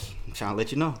game, fellas. I'm trying to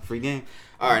let you know. Free game.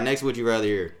 All right, next, would you rather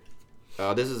hear?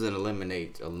 This is an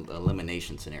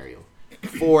elimination scenario.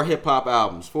 4 hip hop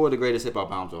albums. 4 of the greatest hip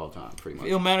hop albums of all time, pretty much.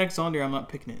 Illmatic's on there. I'm not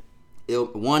picking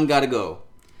it. One gotta go.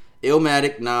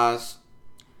 Illmatic, Nas.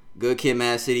 Good Kid,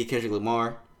 Mad City, Kendrick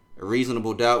Lamar. A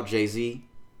Reasonable Doubt, Jay-Z.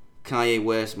 Kanye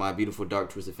West, My Beautiful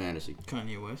Dark Twisted Fantasy.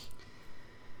 Kanye West.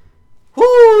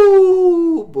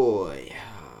 Whoo, boy.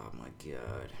 Oh, my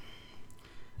God.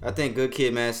 I think Good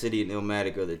Kid, Mad City, and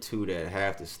Illmatic are the 2 that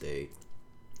have to stay.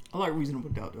 I like Reasonable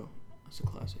Doubt though. That's a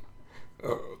classic.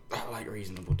 I like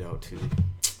Reasonable Doubt, too.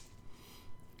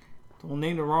 Don't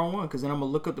name the wrong one, because then I'm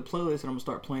gonna look up the playlist and I'm gonna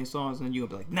start playing songs, and then you'll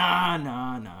be like, nah.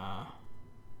 I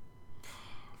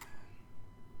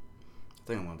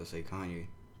think I'm going to say Kanye.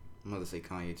 I'm going to say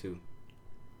Kanye, too.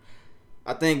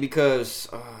 I think because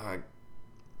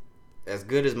as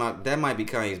good as that might be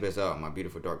Kanye's best album, My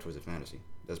Beautiful Dark Twisted Fantasy.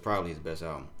 That's probably his best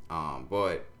album.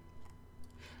 But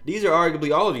these are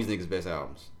arguably all of these niggas' best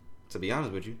albums, to be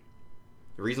honest with you.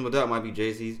 Reasonable Doubt might be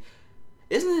Jay-Z's.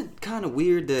 Isn't it kind of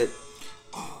weird that...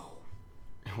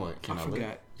 What? I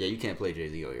forgot. Yeah, you can't play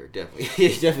Jay-Z over here. Definitely. You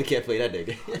definitely can't play that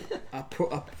nigga.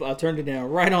 I turned it down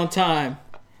right on time.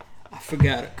 I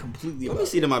forgot it completely. Let me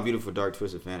see the My Beautiful Dark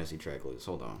Twisted Fantasy track list.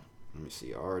 Hold on. Let me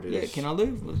see. Artists. Yeah, Can I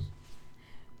Live?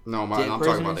 No, Dead I'm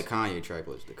talking about the Presidents? Kanye track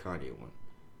list, the Kanye one.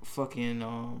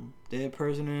 Fucking Dead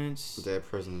Presidents. Dead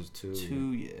Presidents 2.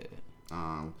 2,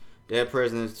 yeah. Dead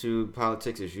Presidents 2,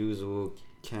 Politics as Usual,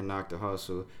 Can't Knock the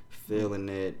Hustle, Feeling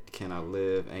It, Can I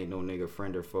Live, Ain't No Nigga,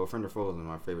 Friend or Foe. Friend or Foe is one of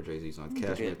my favorite Jay-Z songs.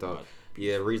 Cashmere Thought.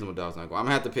 Yeah, Reasonable Doubt's not good. I'm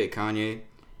gonna have to pick Kanye,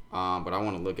 but I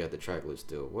want to look at the track list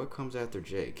still. What comes after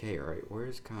J.K., right?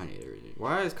 Where's Kanye?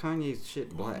 Why is Kanye's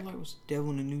shit black? Like was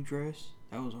Devil in a New Dress.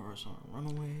 That was a hard song.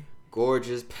 Runaway.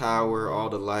 Gorgeous, Power, All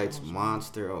the Lights,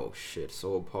 Monster. Oh shit,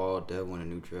 Soul Paul, Devil in a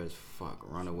New Dress. Fuck,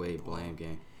 Runaway, Blame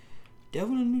Game.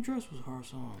 Devil in a New Dress was a hard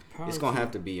song. It's gonna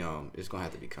have to be Kanye.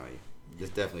 It's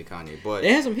definitely Kanye, but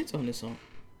they had some hits on this song.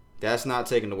 that's not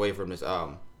taken away from this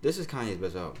album. This is Kanye's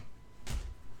best album.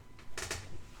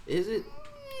 Is it?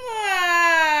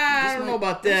 I don't know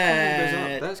about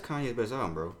that. That's Kanye's best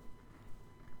album, bro.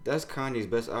 That's Kanye's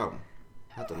best album.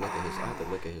 I have to look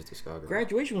at his discography.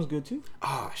 Graduation was good too.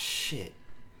 Oh shit.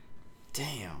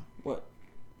 Damn. What?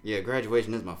 Yeah,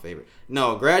 Graduation is my favorite.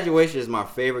 No, Graduation is my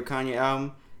favorite Kanye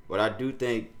album, but I do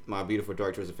think My Beautiful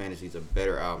Dark Twisted Fantasy is a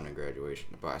better album than Graduation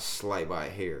by a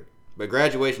hair. But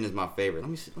Graduation is my favorite.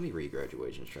 Let me read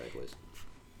Graduation's track list.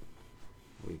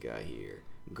 What we got here?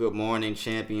 Good Morning,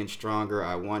 Champion, Stronger,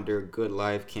 I Wonder, Good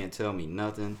Life, Can't Tell Me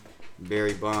Nothing,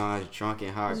 Barry Bonds,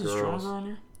 Drunken Hot Is Girls. Stronger on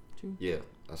there too? Yeah,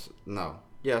 I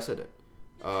said that.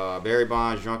 Barry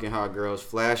Bonds, Drunken Hot Girls,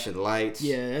 Flashing Lights.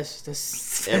 Yeah,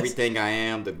 that's Everything I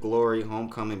Am, The Glory,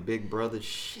 Homecoming, Big Brother.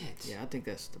 Shit. Yeah, I think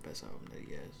that's the best album that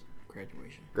he has.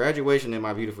 Graduation. Graduation and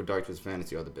My Beautiful Dark Twisted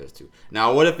Fantasy are the best two.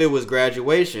 Now, what if it was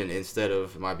Graduation instead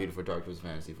of My Beautiful Dark Twisted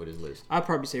Fantasy for this list? I'd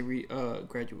probably say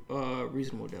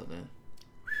Reasonable Doubt then.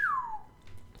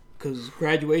 Because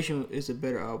Graduation is a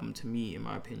better album to me, in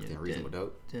my opinion. Than Reasonable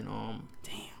Doubt? Damn,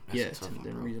 that's a tough one,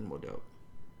 bro. Reasonable Doubt.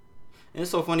 And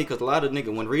it's so funny because a lot of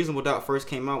niggas, when Reasonable Doubt first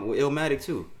came out, with Illmatic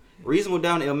too. Reasonable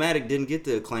Doubt and Illmatic didn't get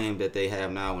the acclaim that they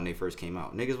have now when they first came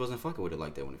out. Niggas wasn't fucking with it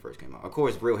like that when it first came out. Of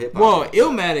course, real hip hop. Well,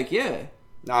 Illmatic, yeah.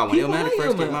 Nah, when People Illmatic like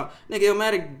first came Illmatic. out, nigga,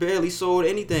 Illmatic barely sold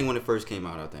anything when it first came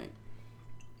out, I think.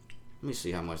 Let me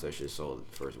see how much that shit sold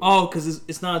the first week. Oh, because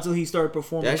it's not until he started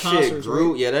performing that concerts, shit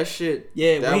grew. right? Yeah, that shit.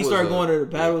 Yeah, that when he started was going to the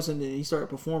battles and then he started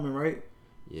performing, right?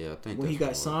 Yeah, I think When he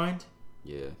got signed.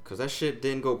 Yeah, because that shit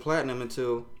didn't go platinum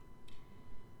until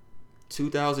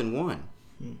 2001.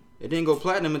 It didn't go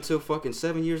platinum until fucking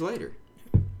 7 years later.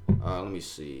 Let me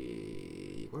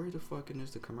see. Where the fucking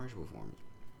is the commercial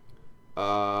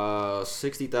performance?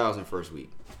 60,000 first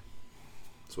week.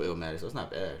 That's what Illmatic. So it's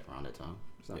not bad around that time.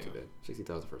 It's not too bad.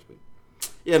 60,000 first week.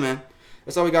 Yeah, man.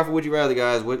 That's all we got for Would You Rather,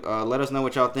 guys. Let us know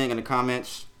what y'all think in the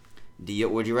comments.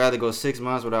 Would you rather go 6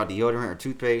 months without deodorant or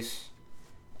toothpaste?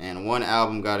 And one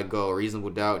album gotta go. Reasonable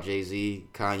Doubt, Jay-Z,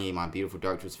 Kanye, My Beautiful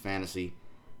Dark Twisted Fantasy,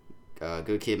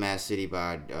 Good Kid, Mad City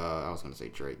by I was gonna say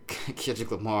Drake, Kendrick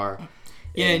Lamar.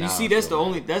 Yeah, and you see, that's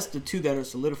Illmatic. that's the two that are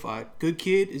solidified. Good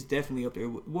Kid is definitely up there.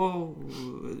 Whoa,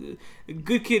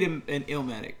 Good Kid and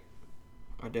Illmatic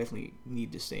are definitely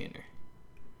need to stay in there.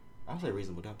 I'll say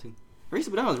Reasonable Doubt too.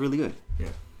 Reasonable Doubt was really good. Yeah,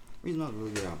 Reasonable Doubt was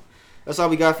really good album. That's all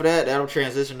we got for that. That'll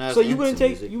transition us. so you into wouldn't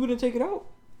music. take it out?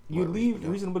 You'd What, leave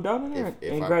Reasonable Doubt in there and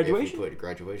If Graduation? we put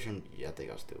Graduation, yeah, I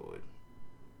think I still would.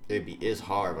 It's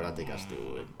hard, but I think I still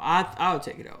would. I would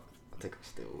take it out. I think I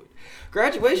still would.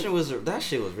 Graduation that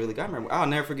shit was really good. I remember. I'll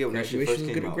never forget when that shit Graduation first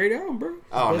is came a out. great album, bro.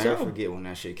 I'll Best never album. forget when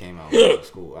that shit came out in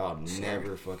school. I'll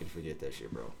never fucking forget that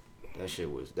shit, bro. That was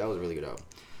a really good album.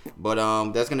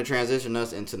 But that's gonna transition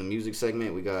us into the music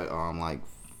segment. We got like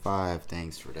 5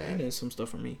 things for that. And then some stuff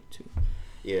for me too.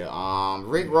 Yeah.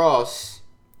 Rick Ross,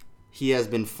 he has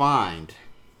been fined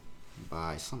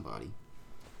by somebody.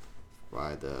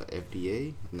 By the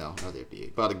FDA? No, not the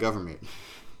FDA. By the government,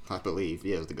 I believe.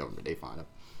 Yeah, it was the government. They fined him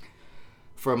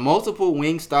for multiple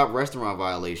Wingstop restaurant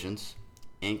violations,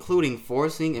 including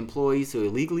forcing employees to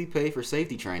illegally pay for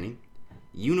safety training,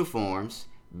 uniforms,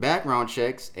 background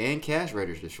checks, and cash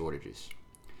register shortages.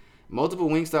 Multiple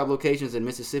Wingstop locations in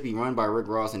Mississippi run by Rick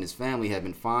Ross and his family have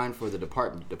been fined for the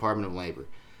Department of Labor.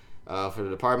 For the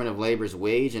Department of Labor's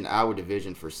Wage and Hour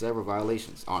Division for several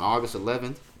violations. On August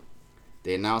 11th,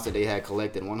 they announced that they had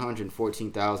collected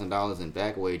 $114,000 in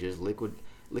back wages,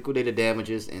 liquidated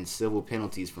damages, and civil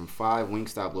penalties from 5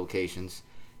 Wingstop locations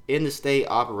in the state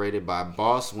operated by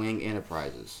Boss Wing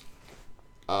Enterprises.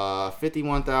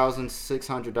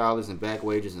 $51,600 in back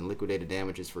wages and liquidated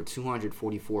damages for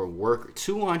 244 workers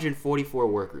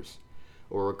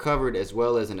were recovered, as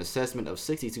well as an assessment of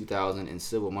 $62,000 in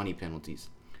civil money penalties.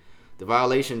 The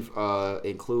violation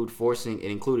included forcing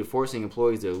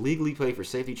employees to illegally pay for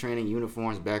safety training,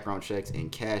 uniforms, background checks,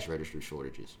 and cash register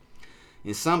shortages.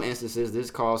 In some instances, this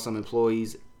caused some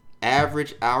employees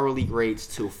average hourly rates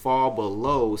to fall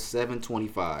below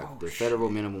 $7.25, the federal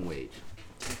minimum wage.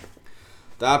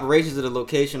 The operations of the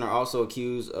location are also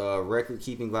accused of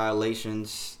record-keeping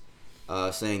violations,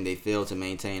 saying they failed to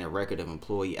maintain a record of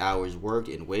employee hours worked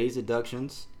and wage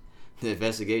deductions. The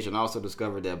investigation also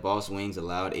discovered that Boss Wings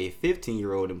allowed a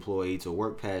 15-year-old employee to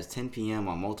work past 10 p.m.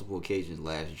 on multiple occasions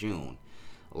last June.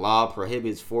 Law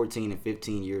prohibits 14 and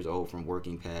 15 years old from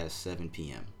working past 7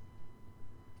 p.m.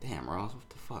 Damn, Ross, what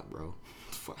the fuck, bro?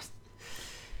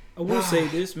 I will say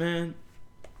this, man.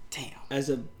 Damn.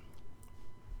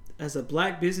 As a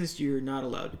black business, you're not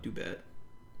allowed to do bad.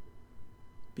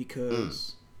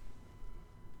 Because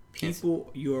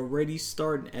you're already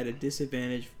starting at a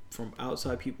disadvantage from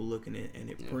outside people looking in, and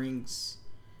it brings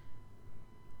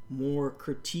more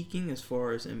critiquing as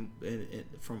far as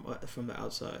from the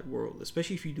outside world,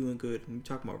 especially if you're doing good. And you're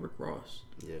talking about Rick Ross.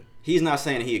 Yeah, he's not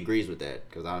saying he agrees with that,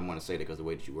 because I don't want to say that because of the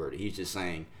way that you worded it. He's just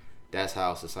saying that's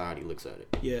how society looks at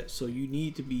it. Yeah, so you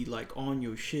need to be like on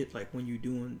your shit, like when you're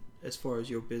doing as far as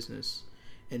your business,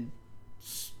 and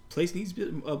place needs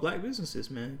black businesses,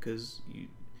 man, because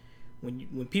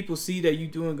when people see that you're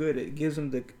doing good, it gives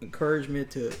them the encouragement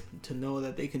to know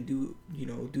that they can do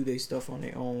their stuff on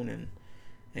their own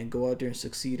and go out there and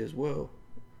succeed as well.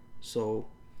 So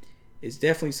it's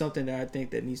definitely something that I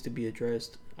think that needs to be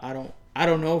addressed. I don't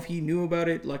know if he knew about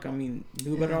it, all that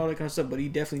kind of stuff, but he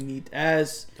definitely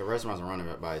as the restaurants are run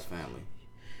by his family.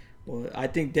 Well, I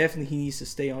think definitely he needs to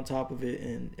stay on top of it,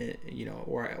 and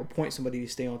or appoint somebody to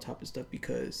stay on top of stuff,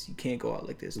 because you can't go out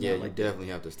like this. Yeah, you definitely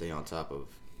have to stay on top of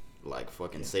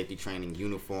safety training,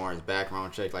 uniforms,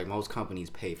 background checks. Like most companies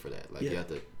pay for that. Like you have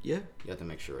to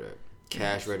make sure that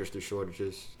cash register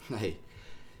shortages. Hey,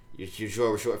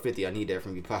 you're short 50. I need that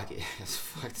from your pocket. That's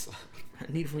fucked up.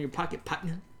 I need it from your pocket,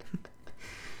 partner.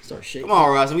 Start shaking. Come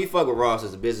on, Ross. And we fuck with Ross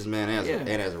as a businessman and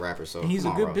as a rapper. So and he's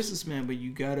a good businessman, but you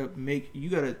gotta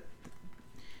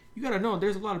know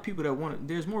there's a lot of people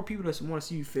there's more people that want to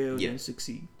see you fail than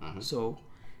succeed. So,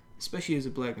 especially as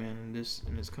a black man in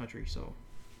this country. So,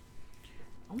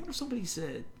 I wonder if somebody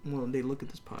said when they look at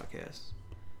this podcast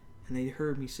and they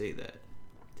heard me say that,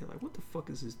 they're like, "What the fuck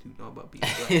is this dude know about being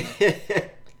black?" You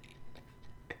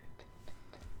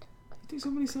think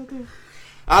somebody said that?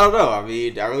 I don't know. I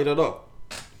mean, I really don't know.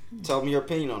 Tell me your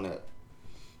opinion on that.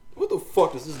 What the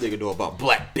fuck does this nigga know about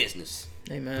black business?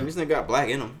 Hey, man. This nigga got black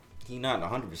in him. He not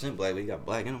 100% black, but he got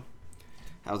black in him.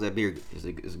 How's that beer? Is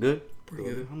it good? Pretty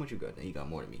good. How much you got? He got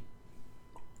more than me.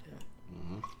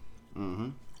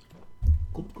 Yeah.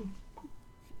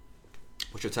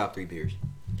 What's your top 3 beers?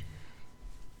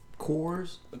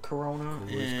 Coors, Corona,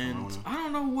 and I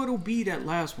don't know what'll be that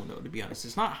last one though. To be honest,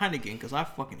 it's not Heineken, because I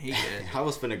fucking hate that. I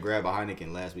was finna grab a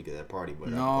Heineken last week at that party, but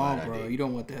no, I'm glad bro, you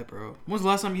don't want that, bro. When's the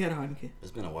last time you had a Heineken?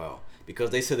 It's been a while, because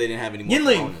they said they didn't have any more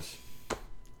Coronas.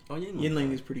 Oh,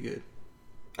 Yinling is pretty good.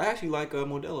 I actually like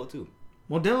Modelo too.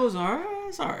 Modelo's alright.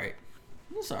 It's alright.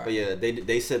 It's alright. But yeah,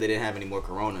 they said they didn't have any more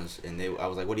Coronas, and I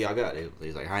was like, "What do y'all got?" They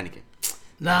was like, "Heineken."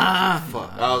 Nah.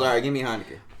 Fuck. I was alright. Give me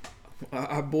Heineken.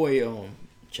 Our boy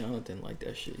Jonathan liked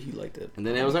that shit. He liked that. And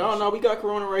then they was like, "Oh no, we got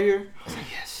Corona right here." I was like,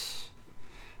 "Yes."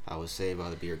 I was saved by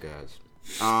the beer gods.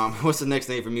 What's the next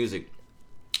thing for music?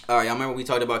 All right, y'all remember we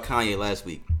talked about Kanye last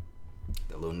week?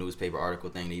 That little newspaper article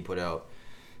thing that he put out.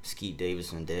 Skeet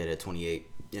Davidson dead at 28.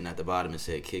 And at the bottom it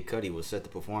said Kid Cudi was set to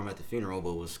perform at the funeral,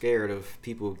 but was scared of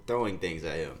people throwing things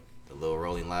at him. The little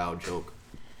Rolling Loud joke.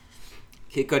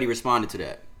 Kid Cudi responded to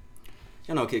that.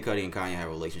 You know, Kid Cudi and Kanye have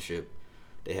a relationship.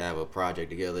 They have a project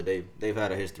together. They've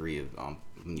had a history of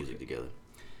music together.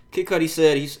 Kid Cudi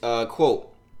said, he's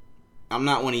quote, "I'm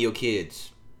not one of your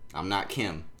kids. I'm not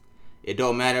Kim. It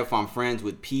don't matter if I'm friends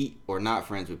with Pete or not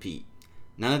friends with Pete.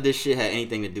 None of this shit had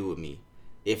anything to do with me.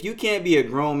 If you can't be a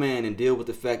grown man and deal with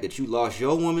the fact that you lost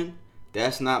your woman,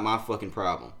 that's not my fucking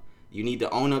problem. You need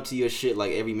to own up to your shit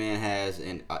like every man has,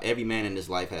 and every man in this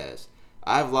life has.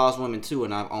 I've lost women too,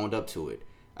 and I've owned up to it.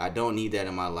 I don't need that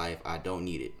in my life. I don't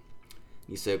need it."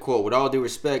 He said, quote, "With all due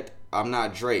respect, I'm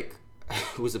not Drake,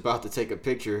 who's about to take a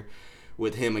picture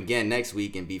with him again next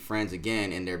week and be friends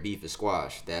again and their beef is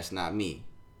squashed. That's not me.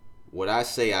 What I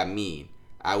say, I mean.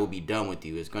 I will be done with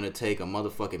you. It's going to take a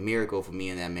motherfucking miracle for me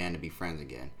and that man to be friends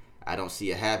again. I don't see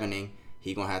it happening.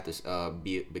 He going to have to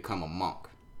become a monk."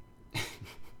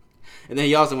 And then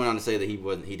he also went on to say that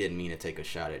he didn't mean to take a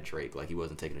shot at Drake. Like, he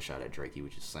wasn't taking a shot at Drake. He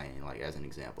was just saying, like, as an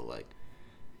example, like,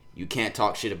 you can't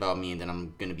talk shit about me and then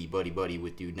I'm going to be buddy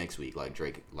with you next week like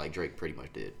Drake pretty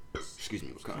much did. Excuse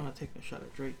me, what's coming? I'm not taking a shot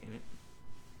at Drake in it.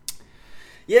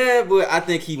 Yeah, but I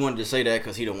think he wanted to say that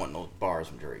because he don't want no bars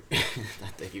from Drake. I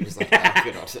think he was like, "I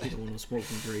he don't want no smoke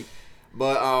from Drake."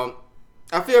 But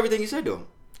I feel everything he said to him.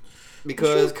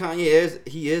 Because Kanye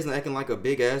is acting like a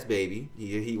big ass baby.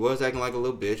 He was acting like a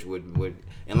little bitch.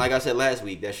 And like I said last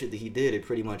week, that shit that he did, it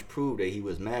pretty much proved that he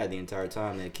was mad the entire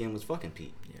time that Kim was fucking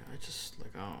Pete. Yeah, I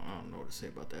don't know what to say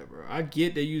about that, bro. I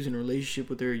get that you're in a relationship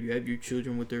with her, you have your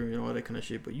children with her, and all that kind of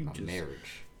shit, but you just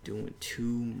marriage doing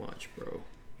too much, bro.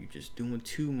 You just doing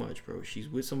too much, bro. She's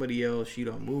with somebody else. She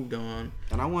done moved on.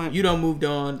 And you done moved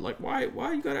on. Like, why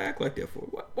you gotta act like that for?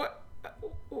 Why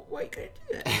you gotta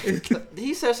do that?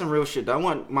 He said some real shit. I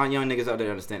want my young niggas out there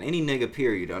to understand. Any nigga,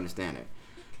 period, to understand it.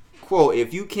 Quote,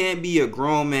 if you can't be a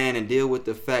grown man and deal with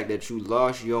the fact that you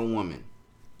lost your woman,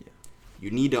 you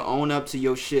need to own up to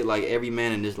your shit like every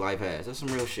man in this life has. That's some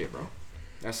real shit, bro.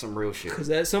 That's some real shit. Because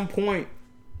at some point,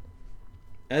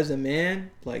 as a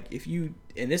man, like if you,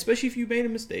 and especially if you made a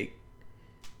mistake,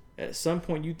 at some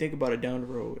point you think about it down the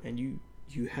road, and you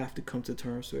have to come to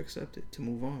terms to accept it, to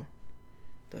move on.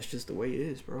 That's just the way it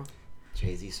is, bro.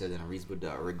 Jay-Z said that on Reasonable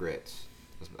Doubt, Regrets.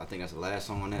 I think that's the last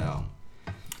song on that album.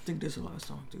 I think that's the last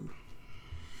song, dude.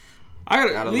 I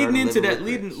gotta leading into that,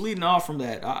 leading off from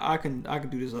that. I can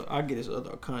do this. I'll get this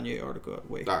other Kanye article out of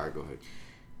the way. All right, go ahead.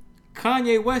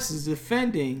 Kanye West is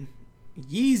defending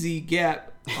Yeezy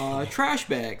Gap trash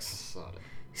bags.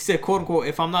 He said, "quote unquote,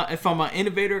 if I'm an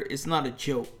innovator, it's not a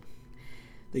joke."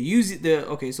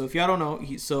 Okay, so if y'all don't know,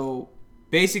 so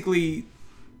basically,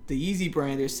 the Yeezy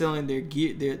brand, they're selling their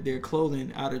gear, their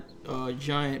clothing out of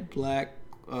giant black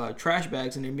trash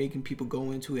bags, and they're making people go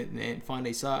into it and find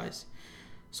a size.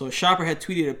 So a shopper had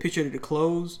tweeted a picture of the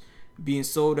clothes being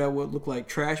sold at what looked like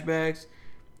trash bags,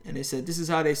 and they said, "This is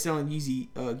how they're selling Yeezy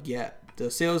Gap." The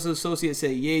sales associate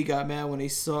said, "Ye got mad when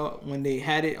they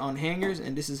had it on hangers,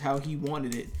 and this is how he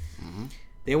wanted it." Mm-hmm.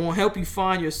 They won't help you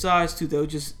find your size too.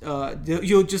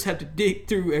 You'll just have to dig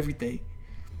through everything.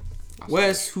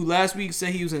 West, who last week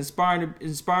said he was inspired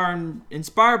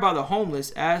by the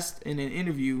homeless, asked in an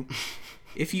interview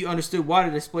if he understood why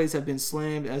the displays have been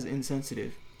slammed as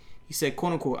insensitive. He said,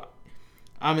 "quote unquote,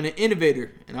 I'm an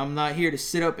innovator, and I'm not here to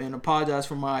sit up and apologize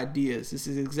for my ideas. This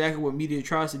is exactly what media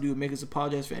tries to do, make us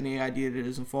apologize for any idea that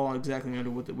doesn't fall exactly under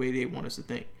what the way they want us to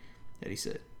think," that he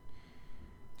said.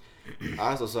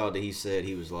 I also saw that he said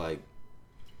he was like,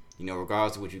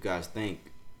 regardless of what you guys think,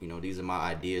 these are my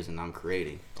ideas and I'm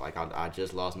creating. Like, I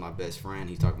just lost my best friend.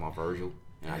 He's talking about Virgil.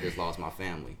 And I just lost my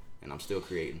family. And I'm still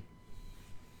creating.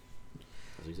 That's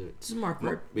what he said. This is my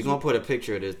gripe. We're going to put a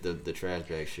picture of this, the trash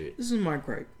bag shit. This is my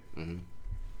gripe. Mm-hmm.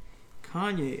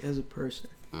 Kanye, as a person,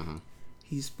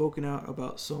 he's spoken out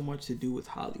about so much to do with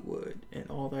Hollywood and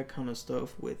all that kind of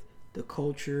stuff with the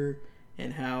culture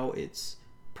and how it's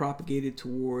propagated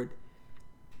toward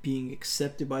being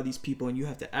accepted by these people, and you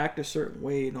have to act a certain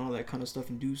way and all that kind of stuff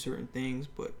and do certain things,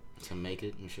 but to make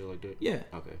it and shit like that. Yeah.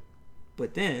 Okay.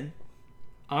 But then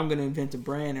I'm gonna invent a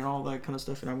brand and all that kind of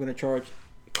stuff, and I'm gonna charge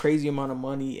a crazy amount of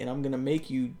money, and I'm gonna make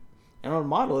you, and I'll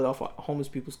model it off of homeless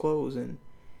people's clothes, and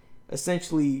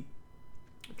essentially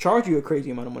charge you a crazy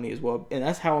amount of money as well. And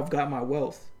that's how I've got my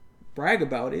wealth. Brag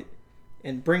about it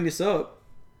and bring this up,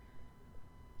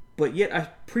 but yet I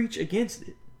preach against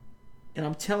it. And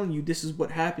I'm telling you, this is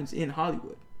what happens in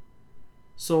Hollywood.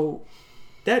 So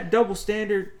that double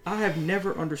standard, I have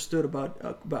never understood about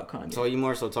Kanye. So you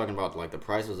more so talking about like the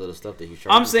prices of the stuff that he's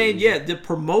charging? I'm saying, yeah, the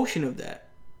promotion of that,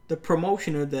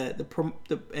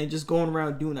 and just going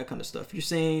around doing that kind of stuff. You're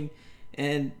saying,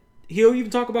 and he'll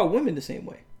even talk about women the same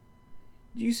way.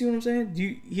 Do you see what I'm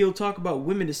saying? He'll talk about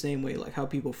women the same way, like how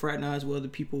people fraternize with other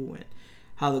people and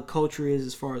how the culture is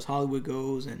as far as Hollywood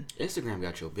goes, and Instagram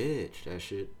got your bitch, that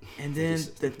shit. And then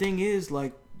the thing is,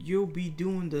 like, you'll be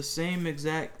doing the same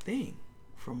exact thing,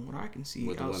 from what I can see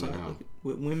with outside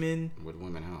with women. With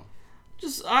women, how?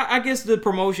 Just I guess the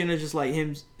promotion is just like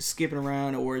him skipping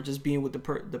around, or just being with the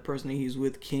person that he's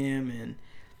with, Kim, and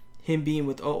him being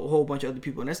with a whole bunch of other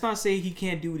people. And that's not saying he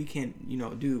can't do what he can't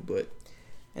do, but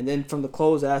and then from the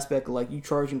clothes aspect, like you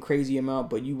charging crazy amount,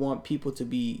 but you want people to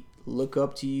look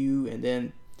up to you, and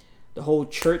then the whole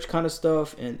church kind of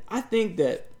stuff. And I think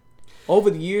that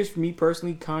over the years, for me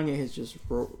personally, Kanye has just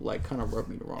kind of rubbed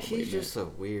me the wrong way. He's just a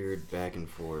weird back and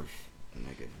forth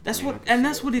nigga. That's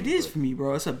what it is for me,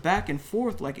 bro. It's a back and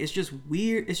forth. Like, it's just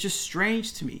weird. It's just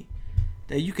strange to me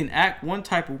that you can act one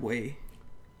type of way,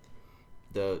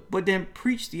 but then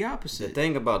preach the opposite. The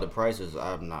thing about the prices,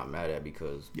 I'm not mad at,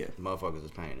 because motherfuckers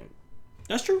is paying it.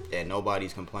 That's true. And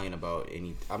nobody's complaining about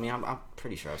any. I mean, I'm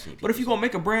pretty sure I've seen people. But if you're gonna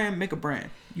make a brand, make a brand.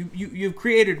 You've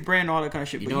created a brand, all that kind of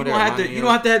shit. But you don't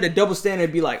have to have the double standard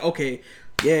and be like, okay,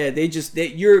 yeah,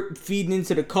 you're feeding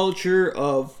into the culture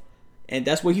of, and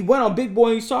that's what he went on Big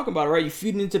Boy and he's talking about, right? You're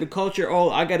feeding into the culture. Oh,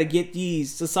 I gotta get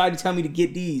these. Society tell me to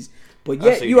get these. But I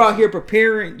yet see you what out you're here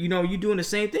preparing. You know, you doing the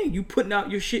same thing. You putting out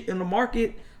your shit in the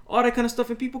market, all that kind of stuff,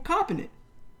 and people copping it.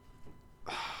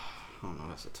 I don't know.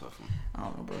 That's a tough one. I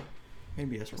don't know, bro.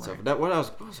 Maybe that's right. Tough. What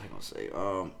was I gonna say? I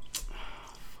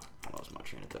lost my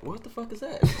train of thought. What the fuck is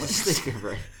that? What's thinking,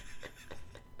 right?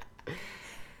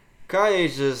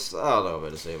 Kanye's just, I don't know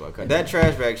what to say about Kanye. That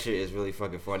trash bag shit is really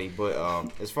fucking funny,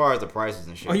 but as far as the prices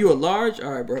and shit. Are you a large?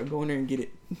 All right, bro. Go in there and get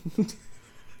it.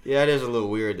 Yeah, it is a little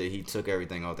weird that he took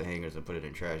everything off the hangers and put it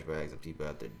in trash bags and people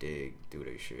out there do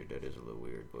their shit. That is a little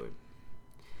weird, but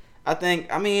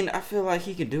I feel like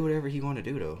he can do whatever he want to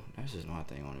do, though. That's just my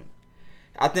thing on it.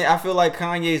 I feel like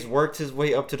Kanye's worked his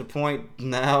way up to the point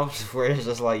now where it's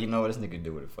just like, you know what, this nigga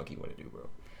do what the fuck he want to do, bro.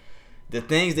 The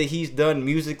things that he's done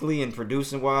musically and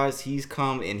producing wise, he's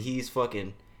come and he's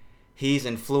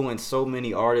influenced so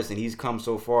many artists and he's come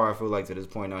so far. I feel like to this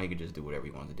point now he can just do whatever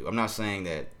he wants to do. I'm not saying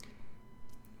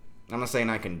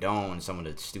I condone some of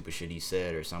the stupid shit he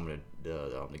said or some of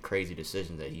the crazy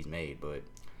decisions that he's made, but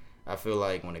I feel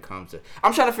like when it comes to,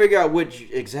 I'm trying to figure out which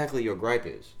exactly your gripe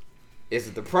is. Is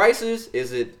it the prices?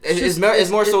 It's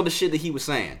more so the shit that he was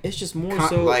saying. It's just more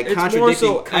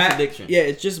contradiction. Yeah,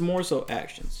 it's just more so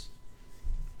actions.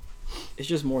 It's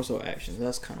just more so actions.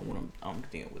 That's kind of what I'm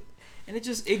dealing with, and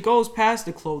it goes past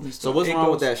the clothing stuff. So what's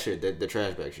wrong with that shit? The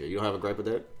trash bag shit. You don't have a gripe with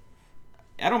that?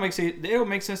 They don't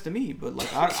make sense to me, but like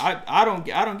I don't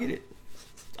get it.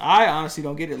 I honestly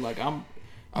don't get it. Like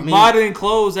modeling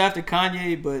clothes after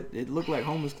Kanye, but it looked like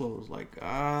homeless clothes. Like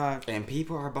and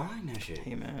people are buying that shit.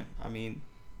 Hey man, I mean,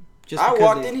 I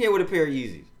walked in here with a pair of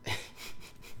Yeezys,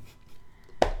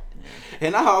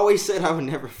 and I always said I would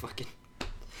never fucking.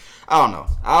 I don't know.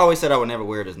 I always said I would never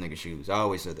wear this nigga shoes. I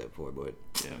always said that before, but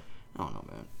yeah, I don't know,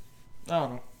 man. I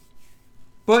don't know.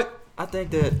 But I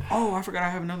think that. Oh, I forgot I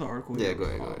have another article. Yeah, here. go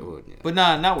ahead. Well, yeah. But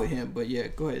not with him. But yeah,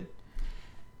 go ahead.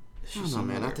 I don't know,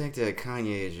 man. I think that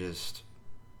Kanye is just.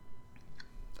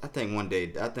 I think one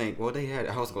day. I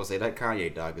was gonna say that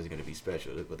Kanye doc is gonna be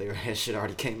special, but that shit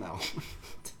already came out.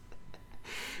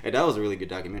 And that was a really good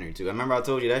documentary too. I remember I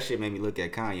told you that shit made me look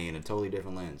at Kanye in a totally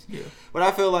different lens. Yeah. But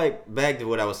I feel like, back to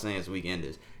what I was saying this weekend,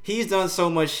 is he's done so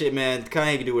much shit, man.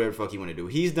 Kanye can do whatever the fuck he want to do.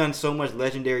 He's done so much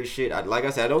legendary shit. Like I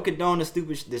said, I don't condone the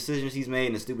stupid decisions he's made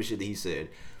and the stupid shit that he said.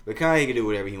 But Kanye can do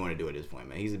whatever he want to do at this point,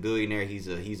 man. He's a billionaire.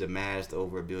 He's amassed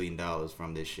over $1 billion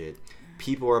from this shit.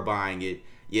 People are buying it.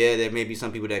 Yeah, there may be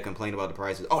some people that complain about the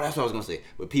prices. Oh, that's what I was gonna say.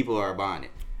 But people are buying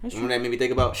it. Remember that made me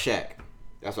think about Shaq.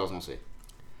 That's what I was gonna say.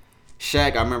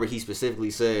 Shaq, I remember he specifically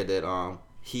said that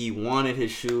he wanted his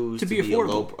shoes to be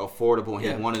affordable, and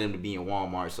he wanted them to be in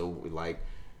Walmart, so like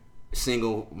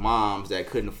single moms that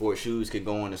couldn't afford shoes could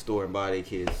go in the store and buy their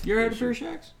kids. You ever had a pair of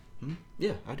Shaqs?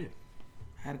 Yeah, I did.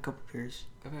 I had a couple pairs.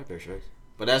 I've had a pair of Shaqs.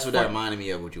 But that's what that reminded me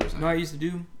of what you were saying. No, I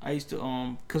used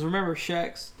to cause remember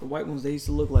Shaqs, the white ones, they used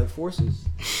to look like forces.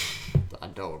 I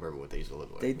don't remember what they used to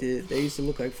look like. They did. They used to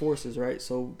look like forces, right?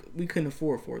 So we couldn't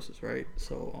afford forces, right?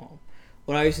 So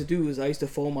what I used to do is I used to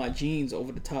fold my jeans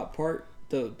over the top part,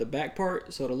 the back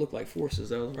part, so to look like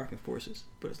forces. I was rocking forces,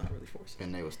 but it's not really forces.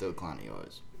 And they were still clowning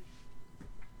yours.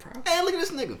 Hey, look at this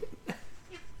nigga.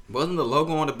 Wasn't the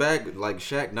logo on the back like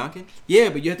Shaq Duncan? Yeah,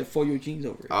 but you have to fold your jeans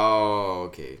over it. Oh,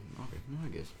 okay. No, I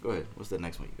guess. Go ahead. What's the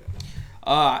next one you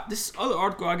got? This other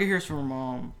article I get here is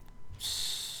from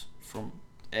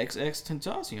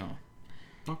XXXTentacion.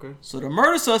 Okay. So the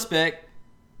murder suspect,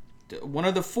 one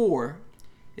of the four,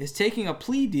 is taking a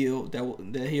plea deal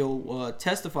that he'll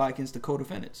testify against the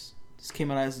co-defendants. This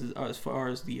came out as far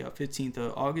as the 15th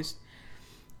of August.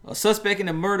 A suspect in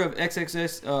the murder of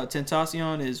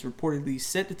XXXTentacion is reportedly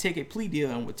set to take a plea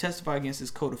deal and will testify against his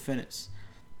co-defendants.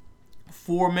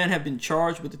 4 men have been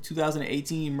charged with the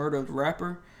 2018 murder of the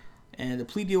rapper, and the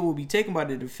plea deal will be taken by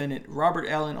the defendant Robert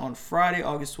Allen on Friday,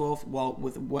 August 12th,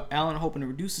 with Allen hoping to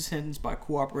reduce the sentence by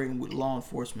cooperating with law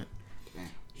enforcement.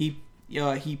 He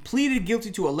pleaded guilty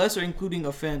to a lesser included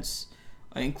offenses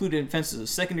of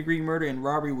second-degree murder and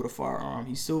robbery with a firearm.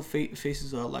 He still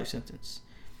faces a life sentence.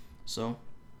 So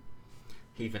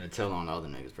he finna tell on the other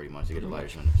niggas pretty much to get a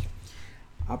life sentence.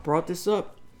 I brought this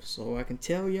up so I can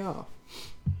tell y'all.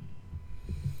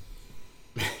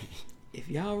 If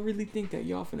y'all really think that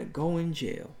y'all finna go in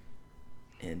jail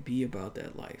and be about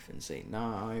that life and say,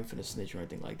 nah, I ain't finna snitch or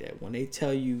anything like that, when they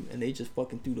tell you and they just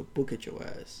fucking threw the book at your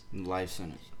ass, life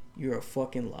sentence, you're a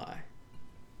fucking lie.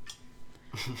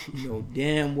 You know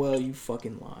damn well you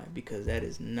fucking lie, because that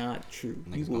is not true.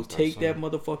 You will take that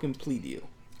motherfucking plea deal.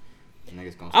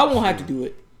 I won't have to do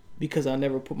it because I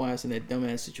never put my ass in that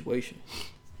dumbass situation.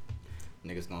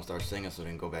 Niggas gonna start singing so they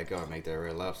can go back out and make that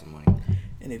Red Lobster money.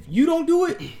 And if you don't do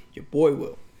it, your boy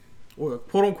will. Or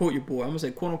quote unquote your boy. I'm gonna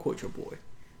say quote unquote your boy.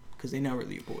 because they're not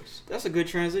really your boys. That's a good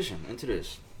transition into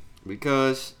this.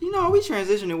 Because, we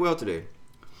transitioned it well today.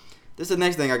 This is the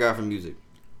next thing I got from music.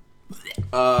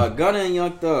 Gunna and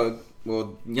Young Thug.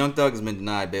 Well, Young Thug has been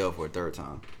denied bail for a third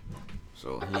time.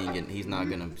 So he's not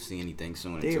going to see anything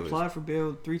soon. They applied for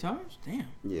bail 3 times? Damn.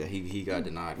 Yeah, he got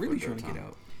denied really for a third trying to time. get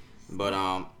out. But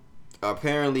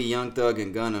apparently Young Thug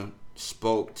and Gunna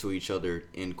spoke to each other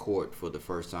in court for the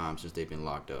first time since they've been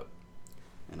locked up.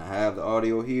 And I have the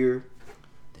audio here.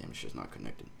 Damn, it's just not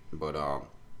connected. But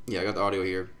yeah, I got the audio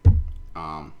here.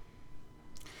 But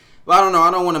I don't know. I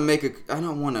don't want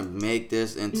to make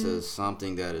this into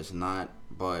something that is not.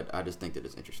 But I just think that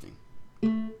it's interesting.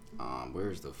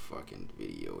 Where's the fucking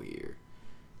video here?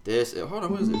 Hold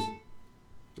on. What is this?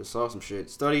 Just saw some shit.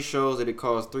 Study shows that it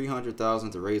costs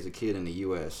 $300,000 to raise a kid in the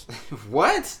U.S.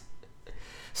 What?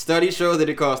 Study shows that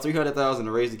it costs $300,000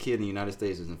 to raise a kid in the United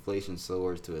States as inflation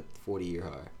soars to a 40-year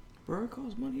high. Bro, it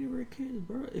costs money to raise kids,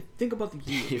 bro. Think about the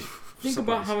year. Think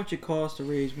about how much it costs to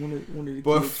raise one of the kids.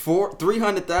 But for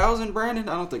 $300,000, Brandon,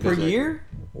 I don't think per that's year,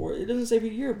 or it doesn't say per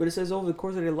year, but it says over the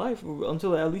course of their life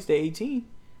until at least they're 18.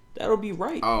 That'll be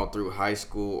right. Oh, through high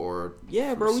school or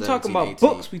yeah, bro. We 17, talking about 18.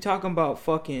 books. We talking about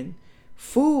fucking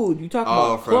food. You talking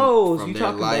about clothes. From you their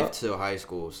talking life about till high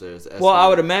school. Says well, I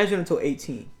would imagine until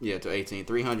 18. Yeah, to 18.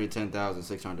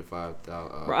 310,605.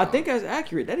 Bro, I think that's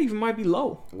accurate. That even might be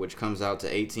low. Which comes out to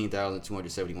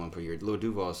 18,271 per year. Lil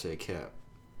Duval said cap.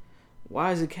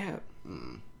 Why is it cap?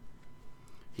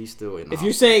 He's still in. If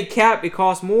you're saying cap, it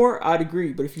costs more. I'd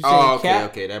agree. But if you're saying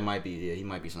cap, that might be. Yeah, he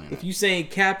might be saying. If you saying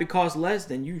cap, it costs less,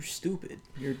 then you're stupid.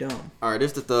 You're dumb. All right,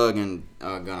 this the Thug and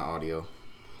Gunna audio.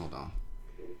 Hold on.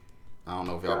 I don't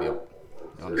know if y'all be able.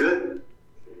 Good.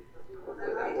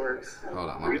 That works. Hold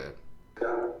on, my bad.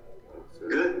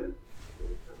 Good.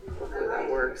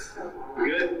 That works.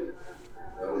 Good.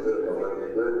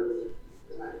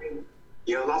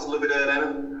 You lost a little bit of that,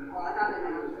 Anna?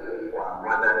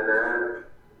 199.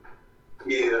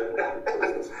 Yeah.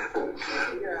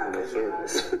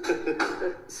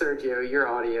 Sergio, your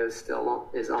audio still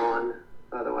is on,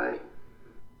 by the way.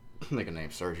 Nigga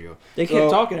named Sergio. They kept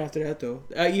talking after that though.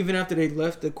 Even after they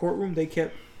left the courtroom, they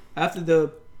kept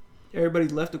everybody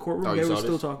left the courtroom. They were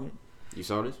still talking. You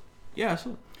saw this? Yeah, I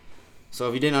saw it. So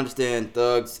if you didn't understand,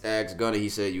 Thug asked Gunna, he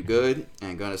said, "You good?"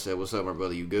 And Gunna said, "What's up, my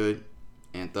brother? You good?"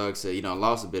 And Thug said, "You done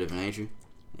lost a bit of it, ain't you?"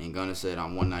 And Gunna said,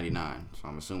 "I'm 199." So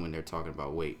I'm assuming they're talking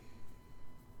about weight.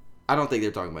 I don't think they're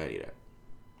talking about any of that.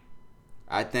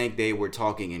 I think they were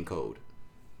talking in code.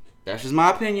 That's just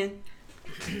my opinion.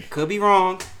 Could be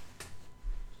wrong.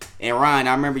 And Ryan,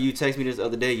 I remember you texted me this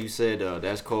other day. You said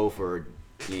that's code for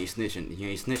you ain't snitching. You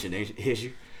ain't snitching, is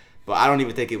you? But I don't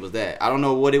even think it was that. I don't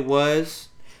know what it was.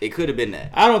 It could have been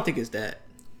that. I don't think it's that.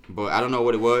 But I don't know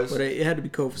what it was. But it had to be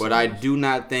code for But I do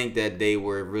not think that they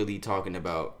were really talking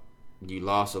about you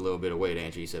lost a little bit of weight,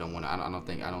 Andrew. You said I don't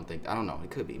know.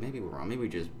 It could be. Maybe we're wrong.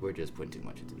 Maybe we're just putting too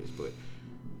much into this. But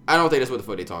I don't think that's what the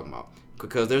fuck they're talking about.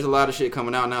 Because there's a lot of shit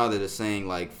coming out now that is saying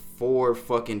like 4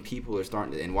 fucking people are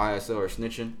starting in YSL are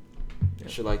snitching. Yeah.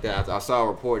 Shit like that. I saw a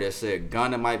report that said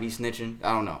Gunna might be snitching.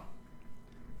 I don't know,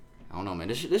 man.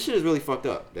 This shit is really fucked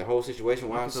up. That whole situation,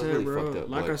 YSL is really fucked up.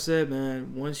 Like I said,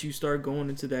 man, once you start going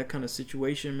into that kind of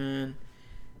situation, man,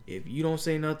 if you don't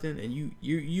say nothing and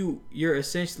you're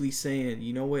essentially saying,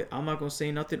 you know what, I'm not gonna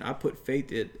say nothing. I put faith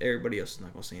that everybody else is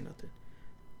not gonna say nothing.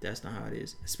 That's not how it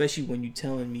is. Especially when you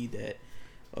telling me that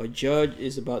a judge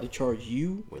is about to charge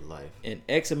you with life and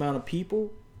X amount of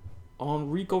people on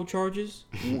RICO charges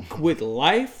with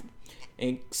life,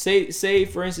 and say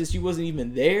for instance you wasn't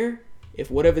even there.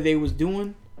 If whatever they was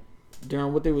doing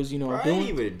during what they was doing, I didn't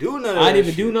even do nothing. I didn't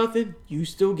even do nothing. You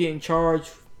still getting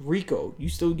charged RICO. You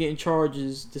still getting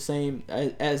charges the same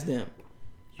as them.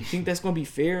 You think that's gonna be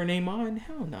fair in their mind?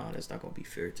 Hell no, that's not gonna be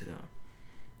fair to them.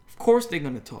 Of course they're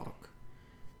gonna talk.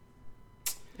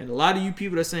 And a lot of you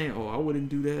people that saying, "Oh, I wouldn't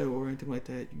do that" or anything like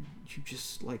that, you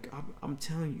just like I'm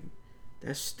telling you,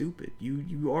 that's stupid.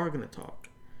 You are gonna talk,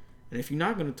 and if you're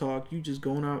not gonna talk, you just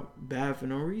going out bad for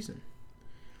no reason.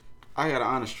 I got an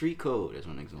honest street code. That's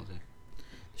what niggas gonna say.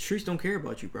 The streets don't care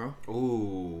about you, bro.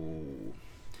 Ooh,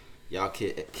 y'all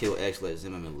kill X, let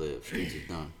Zimmerman live. Streets is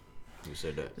done. Who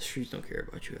said that? The streets don't care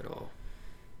about you at all.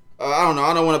 I don't know.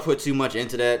 I don't want to put too much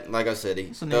into that. Like I said,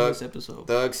 That's the name of this episode.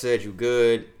 Thug said you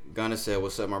good. Gunna said,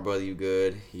 "What's up, my brother? You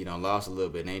good? You done lost a little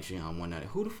bit, ain't you? I'm 190.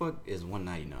 Who the fuck is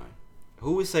 199?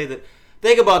 Who would say that?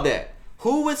 Think about that.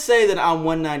 Who would say that I'm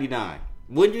 199?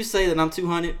 Wouldn't you say that I'm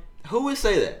 200? Who would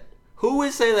say that? Who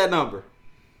would say that number?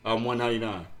 I'm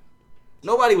 199.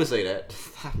 Nobody would say that.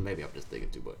 Maybe I'm just thinking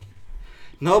too much.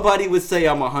 Nobody would say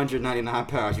I'm 199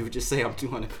 pounds. You would just say I'm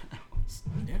 200 pounds.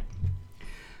 Yeah.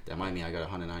 That might mean I got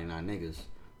 199 niggas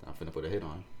that I'm finna put a hit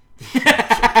on.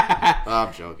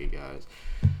 I'm joking, guys.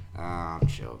 I'm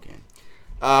joking.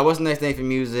 What's the next thing for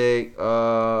music?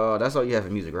 That's all you have for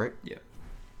music, right? Yeah.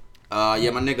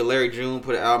 Yeah, my nigga Larry June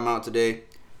put an album out today.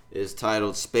 It's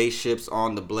titled Spaceships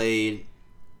on the Blade.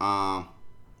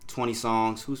 20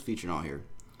 songs. Who's featured on here?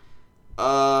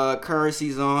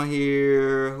 Currency's on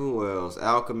here. Who else?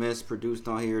 Alchemist produced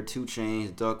on here. 2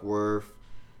 Chainz, Duckworth,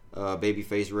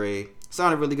 Babyface Ray.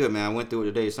 Sounded really good, man. I went through it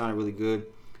today. It sounded really good.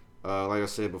 Like I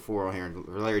said before on here,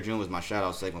 Larry June was my shout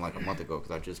out segment like a month ago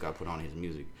because I just got put on his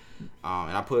music. And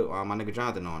I put my nigga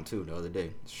Jonathan on too the other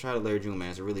day. Shout out Larry June, man.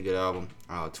 It's a really good album.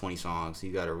 20 songs. He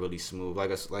got a really smooth,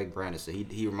 like Brandon said,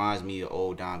 he reminds me of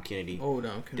old Dom Kennedy.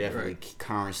 Definitely right.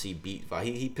 Currency beat.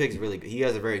 He picks really good. He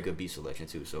has a very good beat selection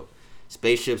too. So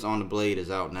Spaceships on the Blade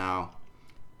is out now.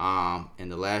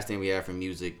 And the last thing we have for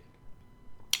music,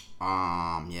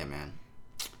 yeah, man,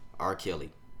 R. Kelly.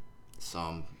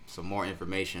 Some more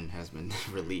information has been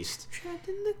released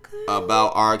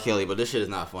about R. Kelly, but this shit is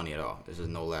not funny at all. This is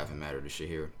no laughing matter, this shit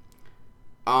here.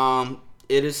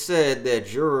 It is said that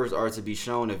jurors are to be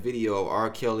shown a video of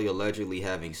R. Kelly allegedly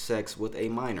having sex with a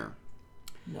minor.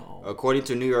 No. According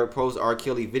to New York Post, R.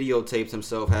 Kelly videotaped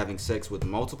himself having sex with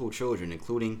multiple children,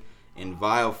 including in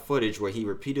vile footage where he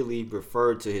repeatedly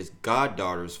referred to his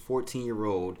goddaughter's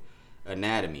 14-year-old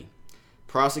anatomy.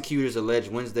 Prosecutors alleged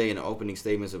Wednesday in the opening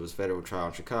statements of his federal trial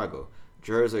in Chicago.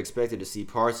 Jurors are expected to see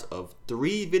parts of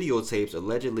 3 videotapes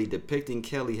allegedly depicting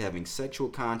Kelly having sexual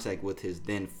contact with his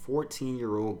then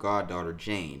 14-year-old goddaughter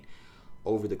Jane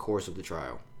over the course of the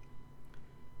trial.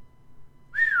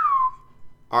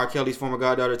 R. Kelly's former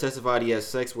goddaughter testified he had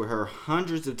sex with her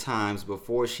hundreds of times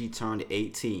before she turned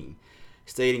 18.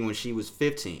 Starting when she was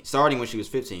 15.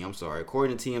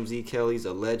 According to TMZ, Kelly's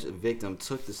alleged victim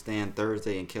took the stand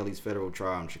Thursday in Kelly's federal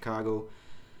trial in Chicago,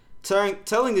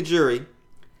 telling the jury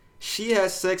she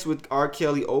had sex with R.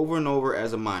 Kelly over and over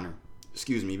as a minor.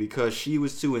 Because she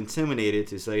was too intimidated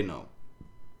to say no.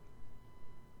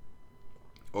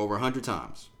 Over 100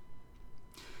 times.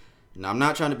 Now, I'm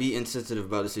not trying to be insensitive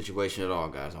about the situation at all,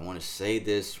 guys. I want to say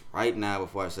this right now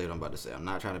before I say what I'm about to say. I'm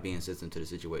not trying to be insensitive to the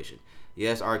situation.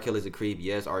 Yes, R. Kelly's a creep.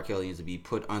 Yes, R. Kelly needs to be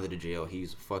put under the jail.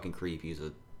 He's a fucking creep.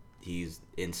 He's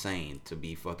insane to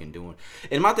be fucking doing.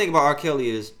 And my thing about R. Kelly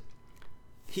is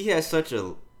he has such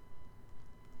a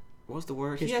what's the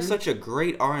word? History? He has such a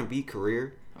great R&B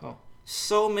career. Oh.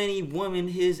 So many women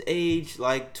his age,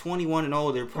 like 21 and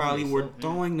older, probably were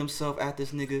throwing themselves at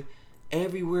this nigga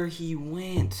everywhere he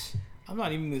went. I'm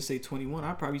not even gonna say 21.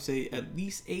 I'd probably say at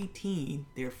least 18.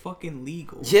 They're fucking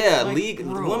legal. Yeah, like,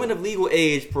 women of legal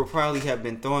age probably have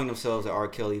been throwing themselves at R.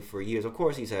 Kelly for years. Of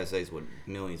course, he's had sex with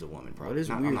millions of women. Probably. But it's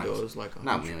weird though. It's like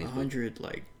 100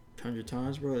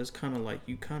 times, bro. It's kind of like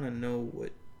you kind of know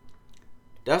what.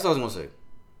 That's what I was gonna say.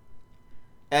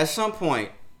 At some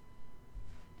point,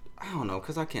 I don't know,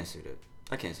 cause I can't say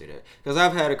that. Cause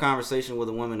I've had a conversation with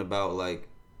a woman about like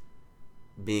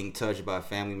being touched by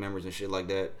family members and shit like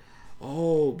that.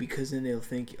 Oh, because then they'll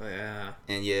think, yeah.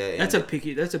 And yeah, that's a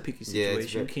picky situation.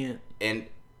 Yeah, you can't.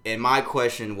 And my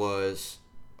question was,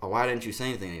 why didn't you say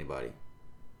anything to anybody?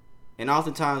 And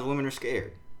oftentimes women are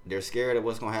scared. They're scared of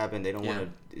what's gonna happen. They don't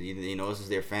want to. You know, this is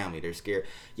their family. They're scared.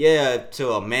 Yeah,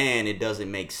 to a man, it doesn't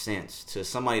make sense. To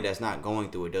somebody that's not going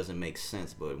through it, doesn't make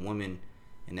sense. But women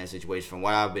in that situation, from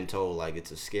what I've been told, like it's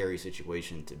a scary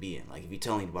situation to be in. Like if you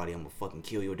tell anybody I'm gonna fucking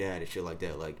kill your dad and shit like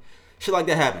that, like shit like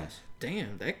that happens.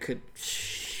 Damn, that could.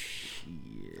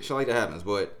 Shit like that happens.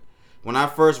 But when I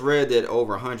first read that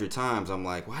over 100 times, I'm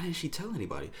like, why didn't she tell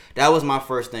anybody? That was my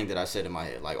first thing that I said in my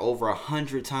head. Like over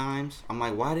 100 times, I'm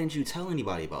like, why didn't you tell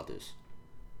anybody about this?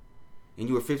 And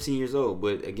you were 15 years old.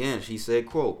 But again, she said,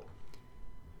 quote,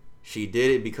 she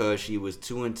did it because she was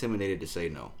too intimidated to say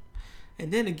no.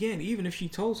 And then again, even if she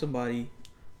told somebody,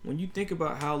 when you think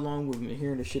about how long we've been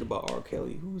hearing this shit about R.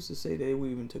 Kelly, who's to say they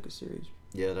even took it serious?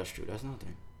 Yeah, that's true. That's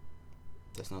nothing.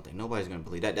 Nobody's gonna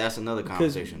believe that. That's another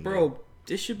conversation, bro.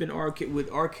 This shit been R.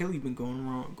 Kelly been going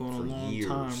a long years,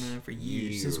 time, man. For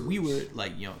years since we were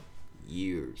like young.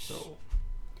 Years. So.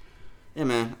 Yeah,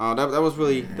 man. That was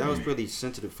really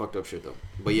sensitive, fucked up shit though.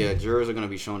 But yeah, jurors are gonna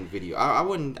be showing the video. I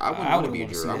wouldn't want to be a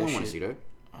juror. I wouldn't want to see that.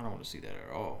 I don't want to see that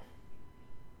at all.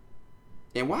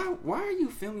 And why are you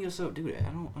filming yourself do that?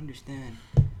 I don't understand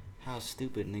how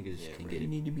stupid niggas can get. You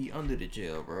need to be under the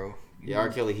jail, bro. Yeah, R.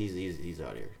 Kelly, he's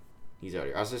out here. He's out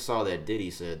here. I just saw that Diddy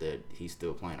said that he's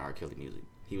still playing R. Kelly music.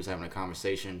 He was having a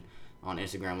conversation on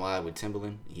Instagram Live with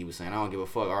Timbaland. He was saying, I don't give a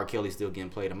fuck. R. Kelly's still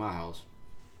getting played in my house.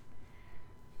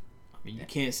 I mean, you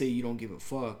can't say you don't give a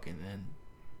fuck and then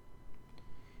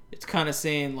it's kind of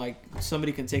saying like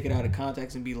somebody can take it out of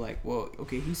context and be like, well,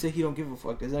 okay, he said he don't give a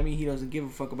fuck. Does that mean he doesn't give a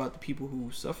fuck about the people who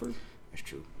suffered? That's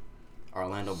true.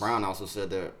 Orlando Brown also said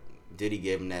that Diddy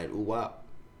gave him that ooh-wop,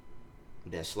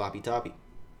 that sloppy toppy.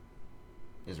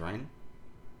 It's raining.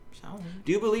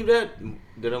 Do you believe that?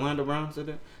 Did Orlando Brown say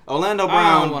that? Orlando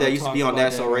Brown, that used to be on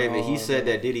That's So Raven, he said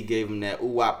that Diddy gave him that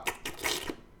ooh-wop.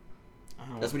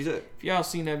 That's what he said. If y'all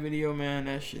seen that video, man,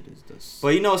 that shit is just...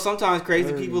 But you know, sometimes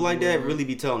crazy people like that really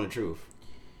be telling the truth.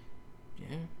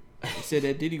 Yeah. He said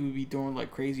that Diddy would be throwing like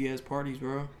crazy ass parties,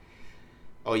 bro.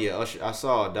 Oh yeah, Usher. I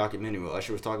saw a documentary where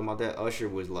Usher was talking about that. Usher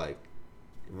was like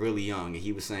really young, and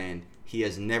he was saying he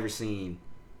has never seen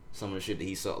some of the shit that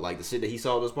he saw. Like the shit that he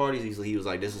saw at those parties, he was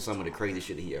like, this is some of the crazy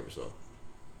shit that he ever saw. What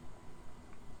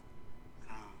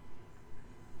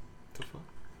the fuck?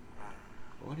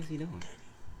 What is he doing?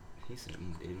 He said,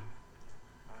 Diddy.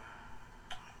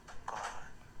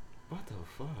 What the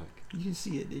fuck? You didn't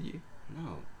see it, did you?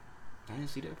 No, I didn't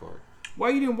see that part. Why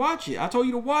you didn't watch it? I told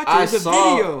you to watch it. It's a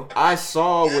video. I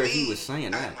saw where he was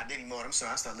saying that. My Diddy mode. I'm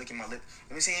sorry. I started licking my lip. You know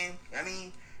what I'm saying? I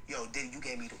mean, yo, Diddy, you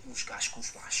gave me the oosh-gosh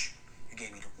goosh-wash. You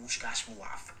gave me the oosh-gosh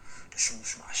muaf. The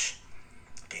shoosh-wash.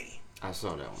 Okay. I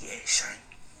saw that one. Yeah, son.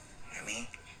 You know what I mean? You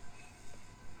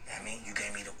know what I mean? You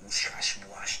gave me the oosh-gosh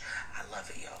muash. I love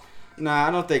it, yo. Nah,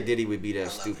 I don't think Diddy would be that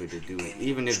stupid to do it.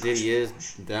 Even if Diddy is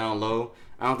down low,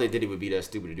 I don't think Diddy would be that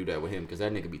stupid to do that with him because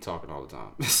that nigga be talking all the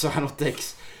time. So I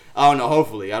don't know,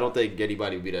 hopefully. I don't think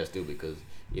anybody would be that stupid because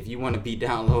if you want to be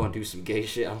down low and do some gay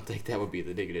shit, I don't think that would be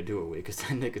the nigga to do it with because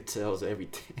that nigga tells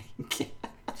everything. You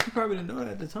probably didn't know that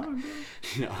at the time, bro.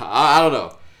 You know, I don't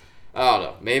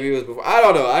know. Maybe it was before. I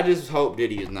don't know. I just hope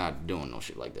Diddy is not doing no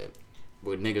shit like that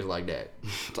with niggas like that.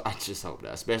 I just hope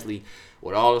that, especially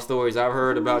with all the stories I've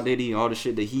heard about Diddy and all the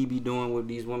shit that he be doing with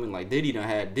these women. Like Diddy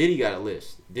got a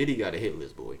list. Diddy got a hit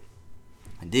list, boy.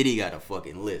 Diddy got a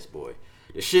fucking list, boy.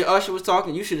 The shit Usher was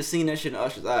talking, you should have seen that shit in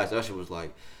Usher's eyes. Usher was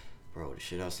like, bro, the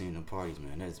shit I seen in the parties,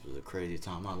 man, that was the craziest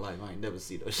time of my life. I ain't never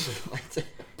seen that shit like that.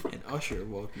 And Usher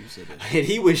walked you said that. And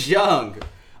he was young.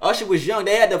 Usher was young.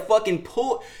 They had to fucking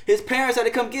pull, his parents had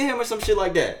to come get him or some shit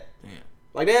like that. Damn.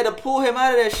 Like they had to pull him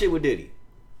out of that shit with Diddy.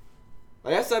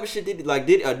 Like that type of shit Diddy, like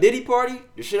a Diddy party,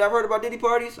 the shit I've heard about Diddy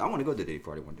parties, I want to go to the Diddy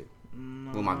party one day.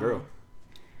 No. With my girl.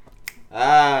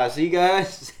 See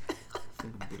guys?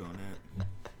 I'm good on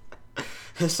that.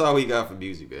 That's all we got for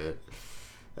music, man.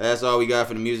 That's all we got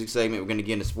for the music segment. We're gonna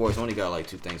get into sports. Only got like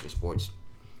 2 things for sports.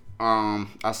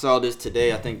 I saw this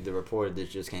today. I think the report of this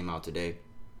just came out today.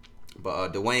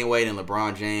 But Dwayne Wade and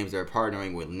LeBron James, they're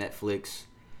partnering with Netflix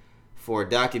for a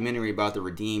documentary about the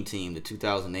Redeem Team, the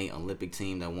 2008 Olympic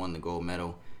team that won the gold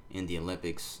medal in the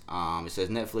Olympics. It says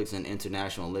Netflix and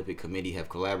International Olympic Committee have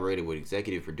collaborated with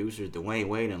executive producers Dwayne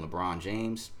Wade and LeBron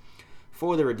James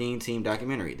for the Redeem Team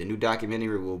documentary. The new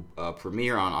documentary will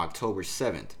premiere on October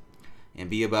 7th and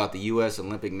be about the U.S.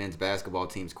 Olympic men's basketball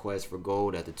team's quest for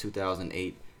gold at the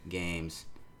 2008 Games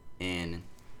in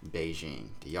Beijing.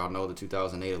 Do y'all know the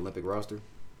 2008 Olympic roster?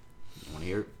 You want to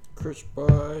hear it? Chris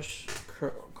Bosh,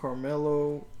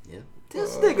 Carmelo. Yeah.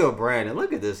 This nigga Brandon,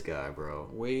 look at this guy, bro.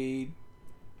 Wade.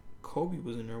 Kobe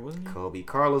was in there, wasn't he? Kobe,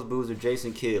 Carlos Boozer,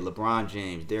 Jason Kidd, LeBron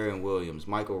James, Darren Williams,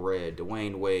 Michael Redd,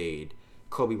 Dwayne Wade,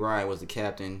 Kobe Bryant was the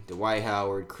captain, Dwight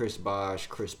Howard, Chris Bosh,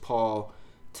 Chris Paul,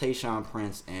 Tayshaun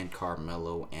Prince, and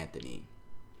Carmelo Anthony.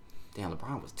 Damn,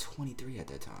 LeBron was 23 at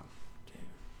that time.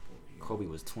 Damn. Kobe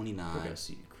was 29. I gotta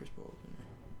see Chris Paul in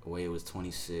there. Wade was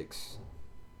 26.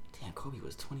 Damn, Kobe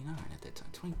was 29 at that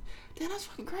time. Damn, that's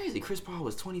fucking crazy. Chris Paul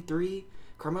was 23.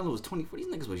 Carmelo was 24. These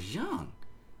niggas was young.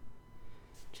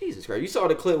 Jesus Christ. You saw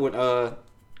the clip when,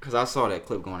 because I saw that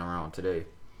clip going around today,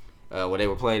 where they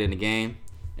were playing in the game,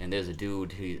 and there's a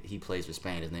dude, he plays for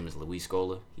Spain. His name is Luis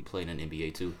Scola. He played in the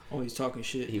NBA too. Oh, he's talking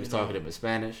shit. He was talking to him in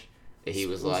Spanish. And he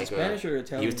was like, it Spanish or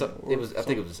Italian? I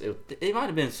think it might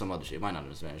have been some other shit. It might not have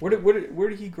been Spanish. Where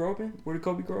did he grow up in? Where did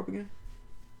Kobe grow up again?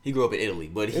 He grew up in Italy,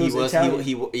 but he was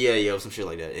some shit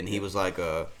like that. And he was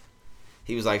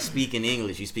like speaking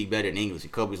English. You speak better than English.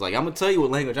 And Kobe was like, I'm gonna tell you what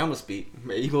language I'm gonna speak.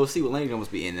 You gonna see what language I'm gonna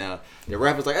speak. And the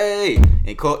ref was like, hey,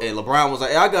 and LeBron was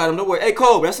like, hey, I got him. Don't worry. Hey,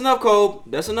 Kobe, that's enough, Kobe.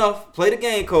 That's enough. Play the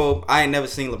game, Kobe. I ain't never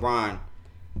seen LeBron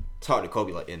talk to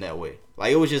Kobe like in that way.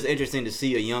 Like it was just interesting to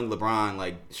see a young LeBron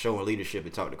like showing leadership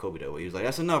and talk to Kobe that way. He was like,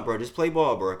 that's enough, bro. Just play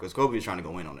ball, bro. Because Kobe was trying to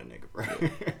go in on that nigga, bro.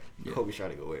 Yeah. Kobe trying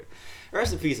to go in.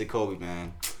 Rest in peace to Kobe,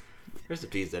 man. Rest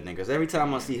in peace to that nigga. Because every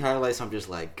time I see highlights, I'm just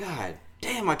like, God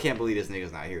damn, I can't believe this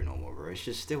nigga's not here no more, bro. It's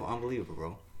just still unbelievable,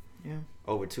 bro. Yeah.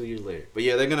 Over 2 years later. But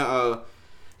yeah, they're gonna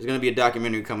there's gonna be a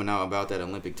documentary coming out about that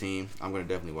Olympic team. I'm gonna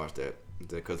definitely watch that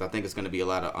because I think it's gonna be a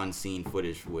lot of unseen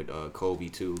footage with Kobe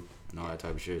too and all that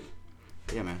type of shit.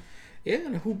 But yeah, man. Yeah,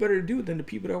 and who better to do it than the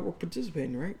people that were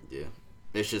participating, right? Yeah.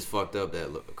 It's just fucked up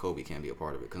that Kobe can't be a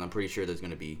part of it. Because I'm pretty sure there's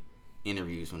going to be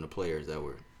interviews from the players that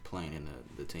were playing in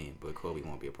the team. But Kobe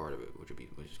won't be a part of it, which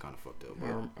is kind of fucked up.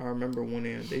 I remember when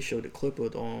they showed a clip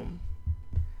of,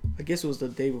 I guess it was the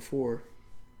day before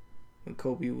when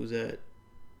Kobe was at,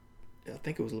 I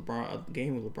think it was LeBron, a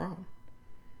game with LeBron.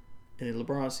 And then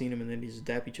LeBron seen him, and then they just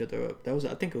dap each other up. I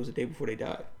think it was the day before they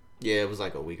died. Yeah, it was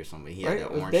like a week or something. He Right? had that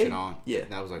It was orange day? shit on. Yeah.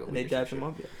 That was like a And week they or dapped some him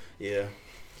up. shit. Yeah.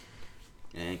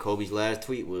 And Kobe's last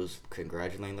tweet was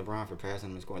congratulating LeBron for passing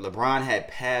him and scoring. LeBron had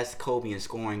passed Kobe in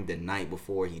scoring the night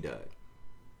before he died.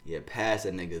 He had passed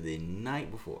that nigga the night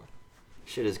before.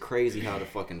 Shit is crazy how the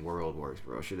fucking world works,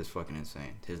 bro. Shit is fucking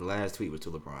insane. His last tweet was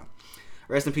to LeBron.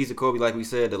 Rest in peace to Kobe, like we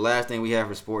said. The last thing we have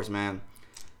for sports, man.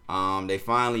 They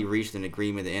finally reached an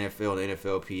agreement, the NFL and the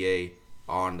NFLPA,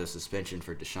 on the suspension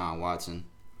for Deshaun Watson,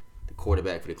 the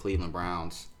quarterback for the Cleveland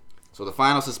Browns. So the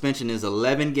final suspension is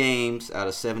 11 games out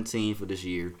of 17 for this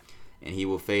year, and he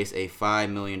will face a $5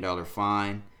 million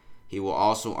fine. He will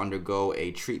also undergo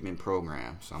a treatment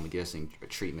program. So I'm guessing a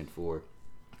treatment for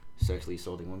sexually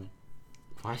assaulting women.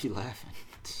 Why is she laughing?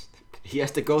 He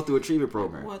has to go through a treatment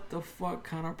program. What the fuck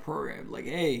kind of program? Like,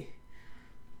 hey,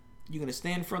 you're going to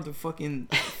stand in front of the fucking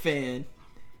fan.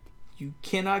 You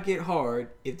cannot get hard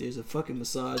if there's a fucking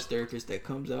massage therapist that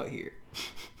comes out here.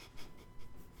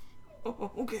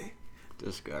 Oh, okay.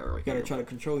 This guy right You gotta here. try to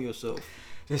control yourself.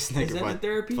 This nigga Is that the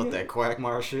therapy But yet? that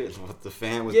Quagmire shit, what the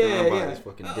fan was doing by his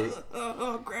fucking dick.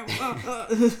 Grandma.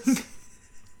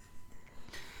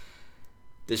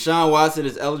 Deshaun Watson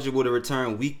is eligible to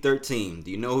return week 13.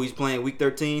 Do you know who he's playing week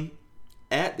 13?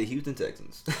 At the Houston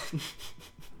Texans.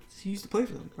 He used to play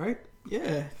for them, right?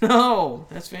 Yeah. No,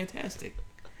 that's fantastic.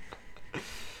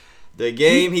 The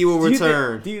game he will Do you think-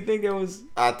 return. Do you think that was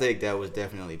I think that was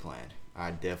definitely planned.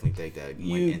 I definitely think that went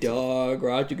you, into dog,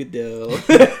 Roger Goodell?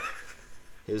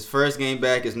 His first game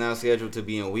back is now scheduled to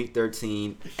be in week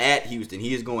 13 at Houston.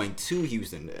 He is going to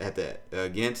Houston at that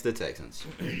against the Texans.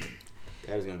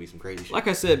 That is going to be some crazy shit. Like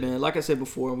I said, man. Like I said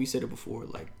before, and we said it before.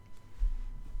 Like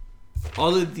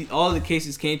all of the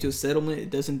cases came to a settlement. It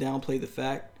doesn't downplay the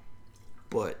fact,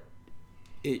 but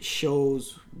it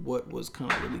shows what was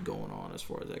kind of really going on as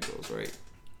far as that goes, right?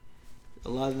 A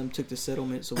lot of them took the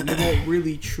settlement, so we won't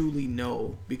really truly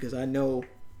know, because I know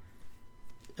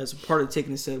as a part of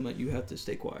taking the settlement, you have to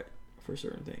stay quiet for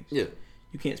certain things. Yeah.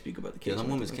 You can't speak about the case. Yeah, them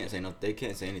women can't say no. They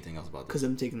can't say anything else about this. because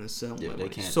I'm taking the settlement. Yeah, they money.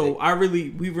 can't. So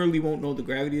we really won't know the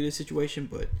gravity of this situation,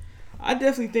 but I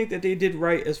definitely think that they did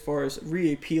right as far as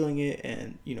re-appealing it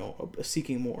and,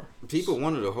 seeking more. People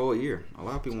wanted a whole year. A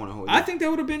lot of people want a whole year. I think that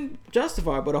would have been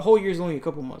justified, but a whole year is only a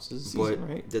couple months. It's a season, But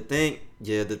right? the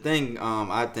thing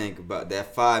I think about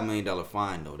that $5 million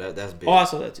fine though, that's big. Oh, I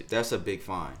saw that too. That's a big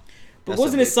fine. But That's a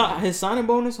wasn't big his fine. his signing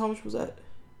bonus? How much was that?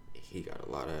 He got a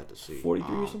lot of that to see.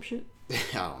 43 or some shit.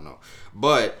 I don't know,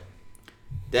 but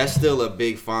that's still a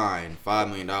big fine. $5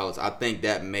 million. I think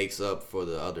that makes up for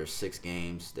the other 6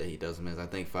 games that he doesn't miss. I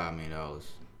think $5 million.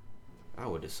 I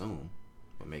would assume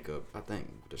would make up. I think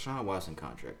Deshaun Watson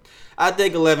contract. I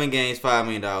think 11 games, $5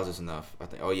 million is enough. I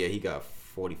think. Oh yeah, he got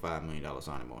 $45 million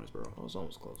signing bonus, bro. I was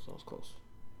almost close. I was close.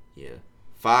 Yeah,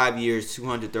 5 years,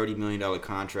 $230 million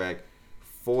contract.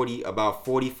 About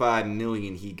 $45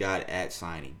 million he got at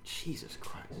signing. Jesus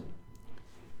Christ.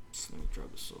 Let me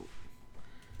drop the soap.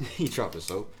 He dropped his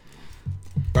soap.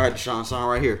 All right, Deshaun, sign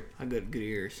right here. I got good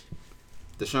ears.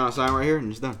 Deshaun, sign right here, and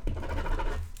it's done.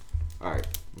 All right,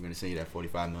 we're gonna send you that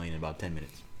 $45 million in about 10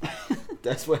 minutes.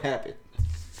 That's what happened.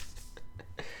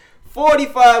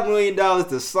 $45 million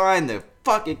to sign the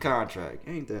fucking contract.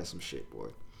 Ain't that some shit, boy?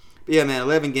 But yeah, man,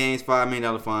 11 games, $5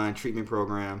 million fine, treatment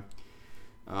program.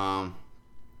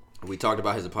 We talked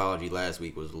about his apology last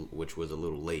week, which was a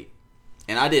little late.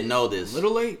 And I didn't know this.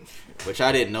 Little late. Which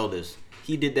I didn't know this.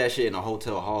 He did that shit in a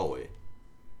hotel hallway.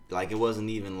 Like, it wasn't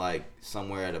even, like,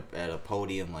 somewhere at a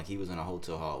podium. Like, he was in a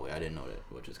hotel hallway. I didn't know that,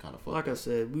 which is kind of fucked Like I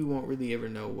said, we won't really ever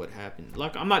know what happened.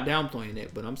 Like, I'm not downplaying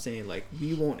it, but I'm saying, like,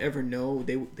 we won't ever know.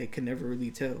 They can never really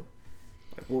tell.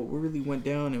 Like, what really went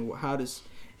down and how this...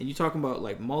 And you're talking about,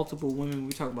 like, multiple women.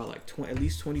 We're talking about, like, at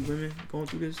least 20 women going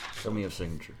through this. Show me your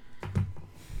signature.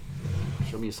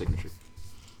 Show me your signature.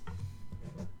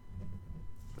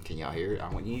 Can y'all hear it?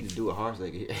 You need to do a hard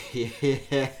second.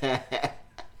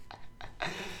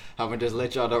 I'm gonna just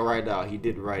let y'all know right now. He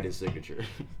did write his signature.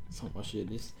 Some of my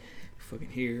shit is fucking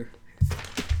here.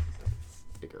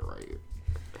 Sticker right here.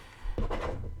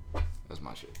 That's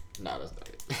my shit. Nah, that's not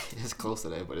it. It's close to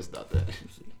that, but it's not that.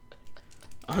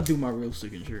 I'll do my real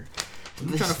signature.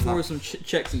 I'm trying to forward some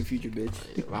checks in the future,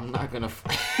 bitch. I'm not gonna.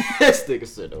 This nigga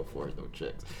said no force, no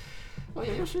checks. Oh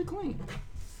yeah, your shit clean.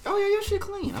 Oh yeah, your shit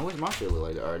clean. I wish my shit looked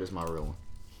like that. All right, this is my real one.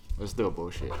 It's still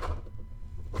bullshit.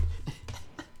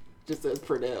 Just says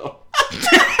Pernell.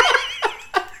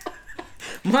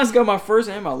 Mine's got my first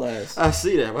and my last. I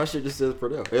see that. My shit just says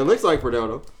Pernell. It looks like Pernell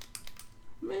though.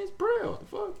 Man, it's Pernell. The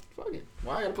fuck? Fuck it.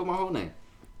 Why I gotta put my whole name?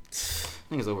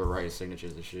 Niggas overwriting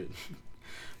signatures and shit.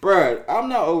 Bruh, I'm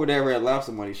not over that Red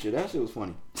Lobster money shit. That shit was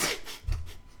funny.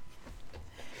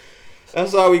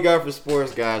 That's all we got for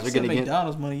sports, guys. We're gonna get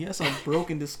McDonald's money. Yes, I'm broke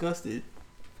and disgusted.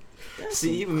 That's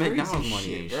see even crazy McDonald's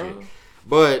money ain't bro. shit.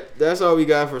 But that's all we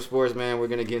got for sports, man. We're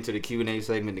gonna get into the Q&A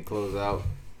segment to close out.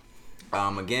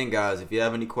 Again, guys, if you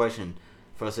have any question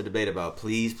for us to debate about,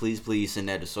 please send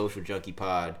that to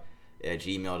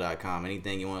socialjunkiepod@gmail.com.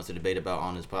 Anything you want us to debate about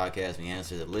on this podcast, we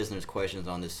answer the listeners' questions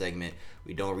on this segment.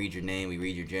 We don't read your name, we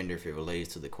read your gender if it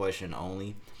relates to the question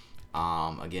only.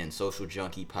 Again,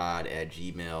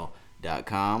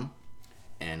 socialjunkiepod@gmail.com.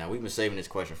 And we've been saving this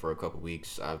question for a couple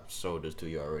weeks. I've showed this to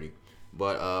you already.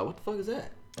 But what the fuck is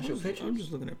that? That's your pictures? I'm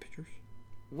just looking at pictures.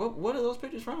 What are those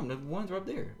pictures from? The ones right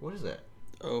there. What is that?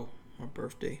 Oh, my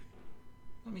birthday.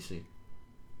 Let me see.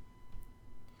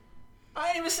 I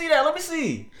didn't even see that. Let me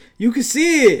see. You can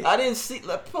see it. I didn't see.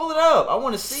 Pull it up. I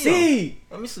want to see. Them.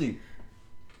 Let me see.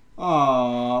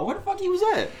 Where the fuck he was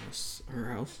at?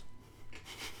 Her house.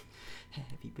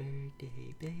 Happy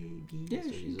birthday, baby. Yeah,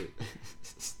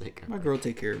 Sticker. My girl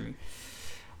take care of me.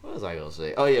 What was I gonna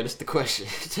say? Oh yeah, that's the question.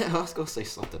 I was gonna say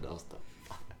something else though.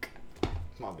 Fuck.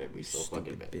 My bad. We so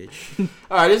fucking bad. Bitch.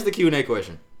 All right, this is the Q&A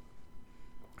question.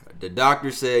 The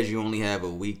doctor says you only have a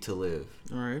week to live.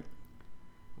 All right.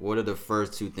 What are the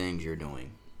first two things you're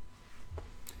doing?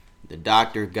 The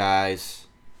doctor, guys.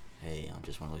 Hey, I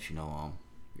just want to let you know,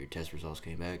 your test results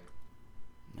came back,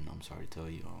 and I'm sorry to tell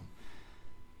you,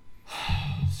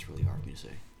 it's really hard for me to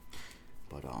say,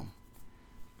 but how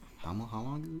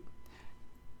long is it?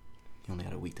 You only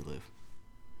had a week to live.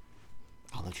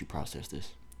 I'll let you process this.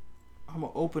 I'm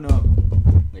gonna open up.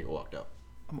 Nigga walked out.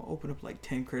 I'm gonna open up like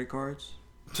 10 credit cards.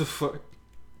 The fuck?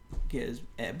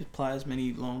 Apply as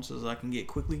many loans as I can get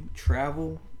quickly.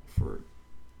 Travel for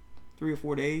 3 or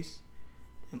 4 days,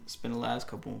 and spend the last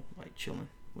couple like chilling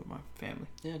with my family.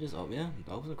 Yeah,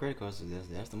 open the credit cards.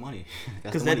 That's the money. That's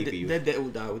Because the money for you. that debt will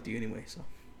die with you anyway. So,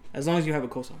 as long as you have a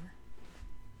cosigner.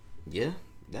 Yeah,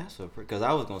 that's because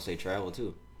I was gonna say travel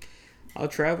too. I'll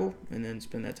travel and then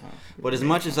spend that time. But as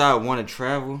much as I want to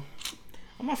travel,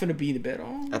 I'm not finna be in the bed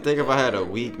all. I think if I had a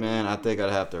week, man, I think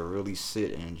I'd have to really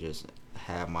sit and just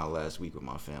have my last week with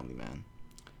my family, man.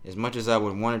 As much as I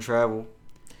would want to travel,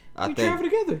 we travel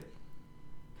together.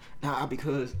 Nah,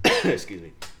 because excuse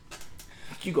me.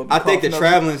 You gonna be I think the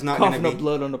traveling's not gonna coughing be up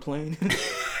blood on the plane.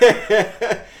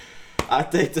 I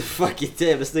think the fucking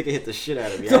damn this nigga hit the shit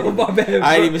out of me. Oh, my bad, I didn't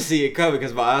bro. even see it coming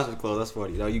because my eyes were closed. That's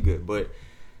funny. No, you good, but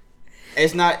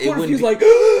it's not. It What if wouldn't he's be, like?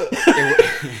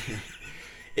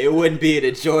 it wouldn't be an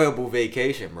enjoyable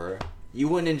vacation, bro. You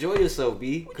wouldn't enjoy yourself,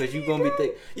 B, because you gonna be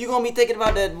thinking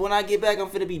about that when I get back. I'm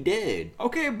finna be dead.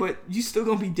 Okay, but you still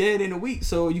gonna be dead in a week.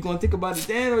 So you gonna think about it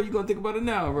then, or you gonna think about it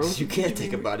now, bro? You can't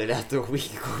think about it after a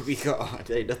week. You're gonna be gone.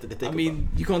 There ain't nothing to think about. I mean,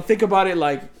 you gonna think about it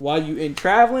like while you in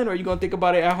traveling, or you gonna think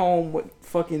about it at home, with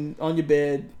fucking on your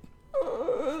bed.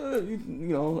 You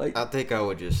know, like I think I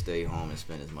would just stay home and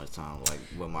spend as much time like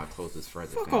with my closest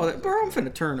friends. fuck all that, bro. I'm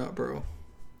finna turn up, bro.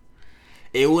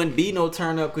 It wouldn't be no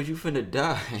turn up because you finna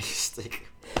die.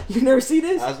 You never see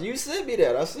this? You sent me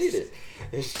that. I seen it.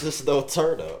 It's just no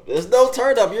turn up. There's no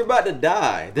turn up. You're about to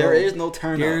die. There is no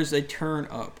turn up. There's a turn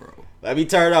up, bro. Let me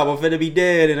turn up. I'm finna be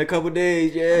dead in a couple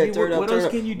days. Yeah, I mean, turn up. what else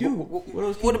can you do? What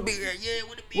else can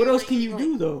What else can you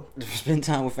do though? Spend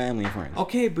time with family and friends.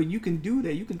 Okay, but you can do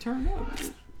that. You can turn up.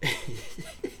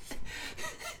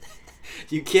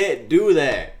 You can't do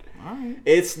that. All right.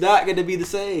 It's not gonna be the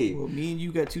same. Well, me and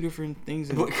you got two different things.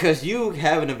 Because you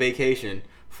having a vacation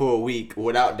for a week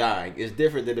without dying is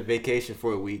different than a vacation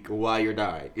for a week while you're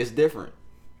dying. It's different.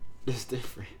 It's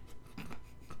different.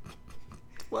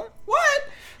 What?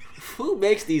 Who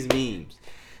makes these memes?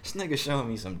 This nigga showing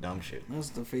me some dumb shit. That's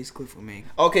the face clip for me.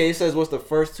 Okay, it says what's the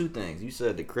first two things? You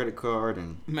said the credit card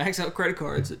and Max out credit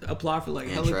cards. Apply for like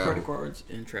And hella travel. credit cards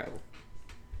and travel.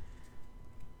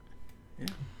 Yeah.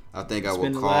 I think I would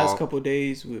Spend the call. last couple of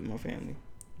days with my family.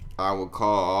 I would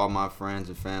call all my friends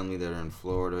and family that are in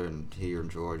Florida and here in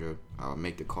Georgia. I would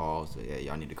make the calls. Say, yeah,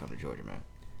 y'all need to come to Georgia, man.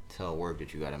 Tell work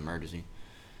that you got an emergency.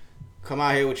 Come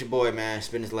out here with your boy, man.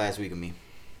 Spend this last week with me.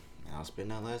 And I'll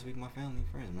spend that last week with my family and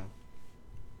friends, man.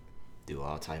 Do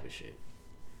all type of shit.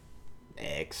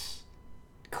 X,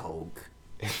 coke,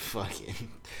 Fucking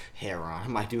heroin. I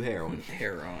might do heroin.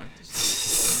 Heroin.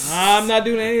 I'm not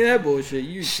doing any of that bullshit.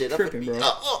 You Shit, tripping, bro.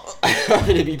 I'm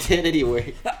gonna be dead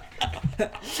anyway.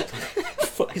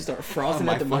 Fucking start I frothing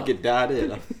might at the mouth. fucking die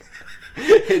then.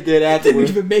 And then Didn't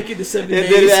afterwards, even make it to 7 and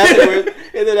days.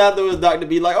 then afterwards, doctor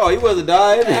be like, "Oh, he wasn't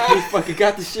dying. He fucking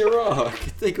got the shit wrong. I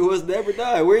think it was never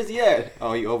died. Where's he at?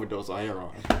 Oh, he overdosed on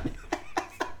heroin."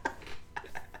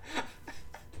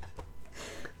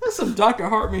 That's some Dr.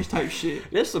 Hartman type shit.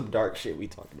 There's some dark shit we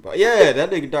talking about. Yeah, that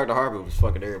nigga Dr. Hartman was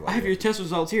fucking everybody. I have your test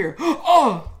results here.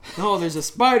 Oh, no, there's a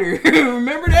spider.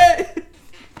 Remember that?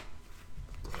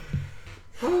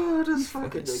 Oh, this fucking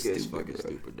fucking nigga is stupid, fucking bro.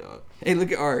 stupid, dog. Hey,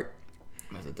 look at Ark.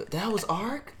 That was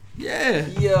Ark? Yeah.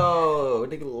 Yo,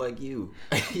 nigga look like you.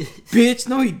 Bitch,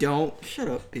 no he don't. Shut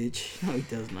up, bitch. No he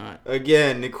does not.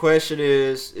 Again, the question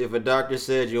is, if a doctor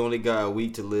said you only got a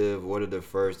week to live, what are the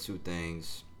first 2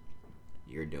 things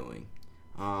you're doing?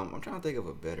 I'm trying to think of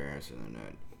a better answer than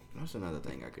that. That's another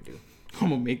thing I could do.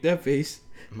 I'm gonna make that face.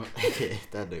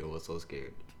 That nigga was so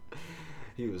scared.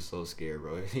 He was so scared,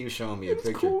 bro. He was showing me a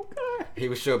picture. Cool guy. He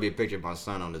was showing me a picture of my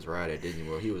son on this ride at Disney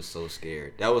World. He was so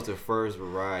scared. That was the first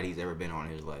ride he's ever been on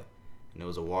in his life. And it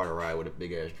was a water ride with a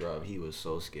big ass drop. He was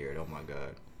so scared. Oh my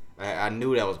god. I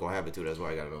knew that was gonna happen too. That's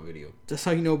why I got it on video. That's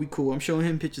how you know it'll be cool. I'm showing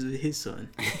him pictures of his son.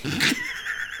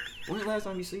 When's the last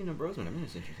time you seen him, bro? It's been a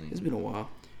minute since you seen him. It's been a while.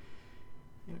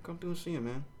 Yeah, come through and see him,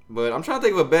 man. But I'm trying to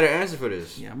think of a better answer for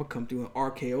this. Yeah, I'm gonna come through and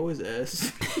RKO his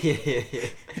ass. Yeah.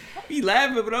 I be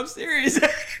laughing, but I'm serious.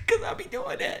 Cause I be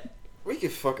doing that. We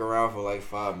could fuck around for like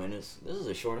 5 minutes. This is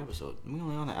a short episode. We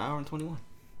only on an hour and 21.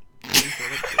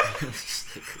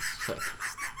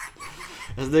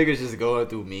 This nigga's just going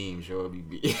through memes, showing me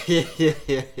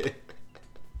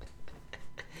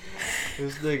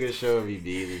This nigga showing me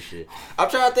memes and shit. I'm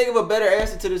trying to think of a better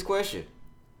answer to this question.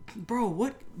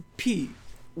 Bro,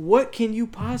 what can you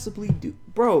possibly do?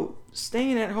 Bro,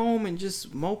 staying at home and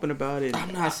just moping about it.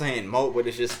 I'm not saying mope, but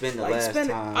it's just spend the last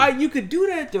time. You could do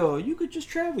that though. You could just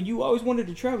travel. You always wanted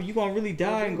to travel. You gonna really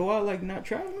die and go out like not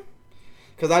traveling?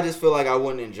 Cause I just feel like I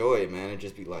wouldn't enjoy it, man. It'd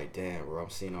just be like, damn, bro, I'm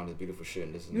seeing all this beautiful shit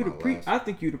and this is my last. I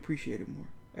think you'd appreciate it more.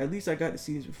 At least I got to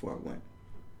see this before I went.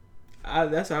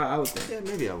 That's how I would think. Yeah,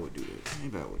 maybe I would do that.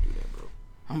 Maybe I would do that, bro.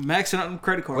 I'm maxing out them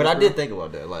credit cards. But I bro. did think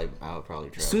about that. Like, I would probably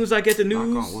travel. As soon as I get the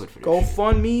news, Knock on wood for this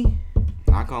GoFundMe.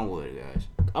 Knock on wood, guys.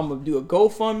 I'm gonna do a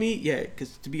GoFundMe. Yeah,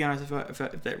 because to be honest, if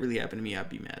that really happened to me, I'd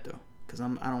be mad though. Because I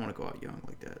don't want to go out young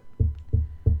like that.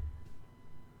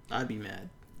 I'd be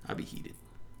mad. I'd be heated.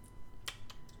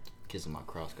 Kissing my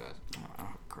cross, guys.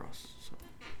 Cross. So.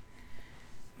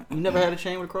 You never had a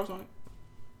chain with a cross on it?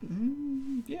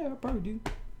 Yeah, I probably do.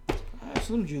 I have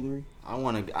some jewelry. I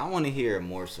want to hear a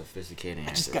more sophisticated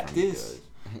answer. I just got from you this.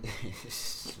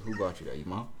 guys. Who bought you that? Your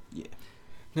mom? Yeah.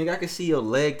 Nigga, I can see your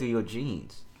leg through your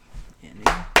jeans. Yeah,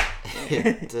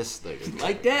 nigga. This nigga.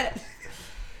 Like that.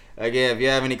 Again, if you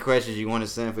have any questions you want to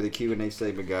send for the Q&A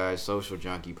segment, guys,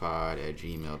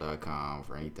 socialjunkiepod@gmail.com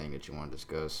for anything that you want to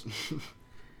discuss.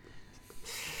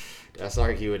 That's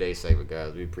our Q&A segment,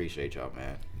 guys. We appreciate y'all,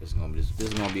 man. This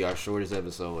is gonna be our shortest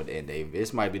episode, and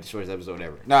this might be the shortest episode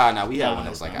ever. Nah, we had one that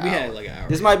was like an hour. We had like an hour.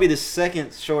 This might be the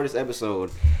second shortest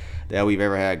episode that we've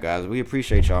ever had, guys. We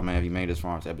appreciate y'all, man. If you made this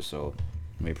far into episode,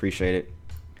 we appreciate it.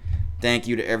 Thank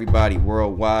you to everybody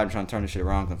worldwide. I'm trying to turn this shit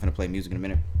around because I'm finna play music in a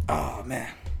minute. Oh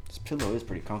man, this pillow is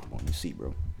pretty comfortable in your seat,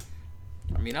 bro.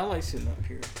 I mean, I like sitting up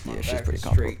here. My Yeah, she's back pretty is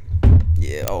comfortable. straight.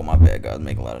 Yeah, oh my bad, guys,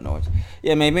 making a lot of noise.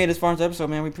 Yeah, man, made this far into episode,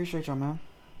 man. We appreciate y'all, man.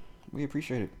 We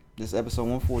appreciate it. This is episode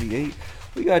 148.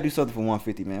 We gotta do something for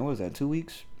 150, man. What is that? 2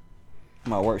 weeks?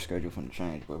 My work schedule finna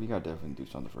change, but we gotta definitely do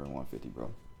something for 150,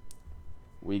 bro.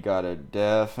 We gotta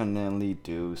definitely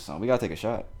do something. We gotta take a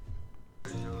shot.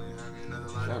 Shot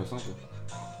or something.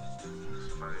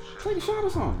 Take a shot or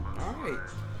something. All right.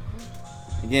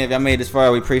 Again, if y'all made this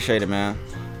far, we appreciate it, man.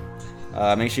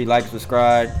 Make sure you like and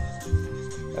subscribe.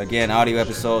 Again, audio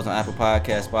episodes on Apple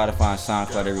Podcasts, Spotify, and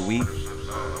SoundCloud every week.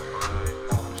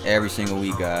 Every single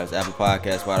week, guys. Apple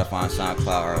Podcasts, Spotify, and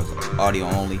SoundCloud are audio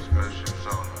only.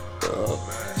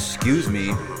 Excuse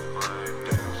me.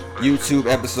 YouTube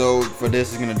episode for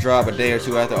this is going to drop a day or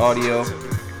two after audio.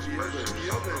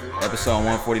 Episode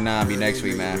 149 be next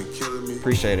week, man.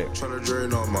 Appreciate it. Tryna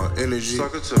drain all my energy.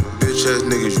 Bitch ass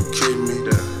niggas, you kidding me?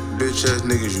 Bitch ass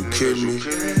niggas, you kidding me?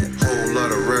 Whole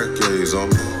lot of rack gaze on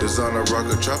me. Designer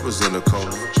rocket choppers in the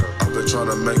corner. I've been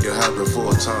tryna make it happen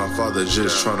for a time. Father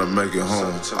just tryna make it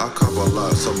home. I cop a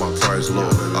lot, so my price low.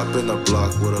 I've been a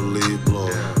block with a lead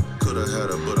blower. Coulda had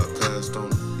it, but I passed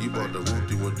on it. You bought the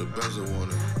whoopty with the bezel on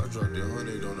it. I dropped the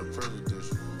 100 on the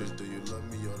presidential. Bitch, do you love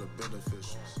me or the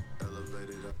beneficials?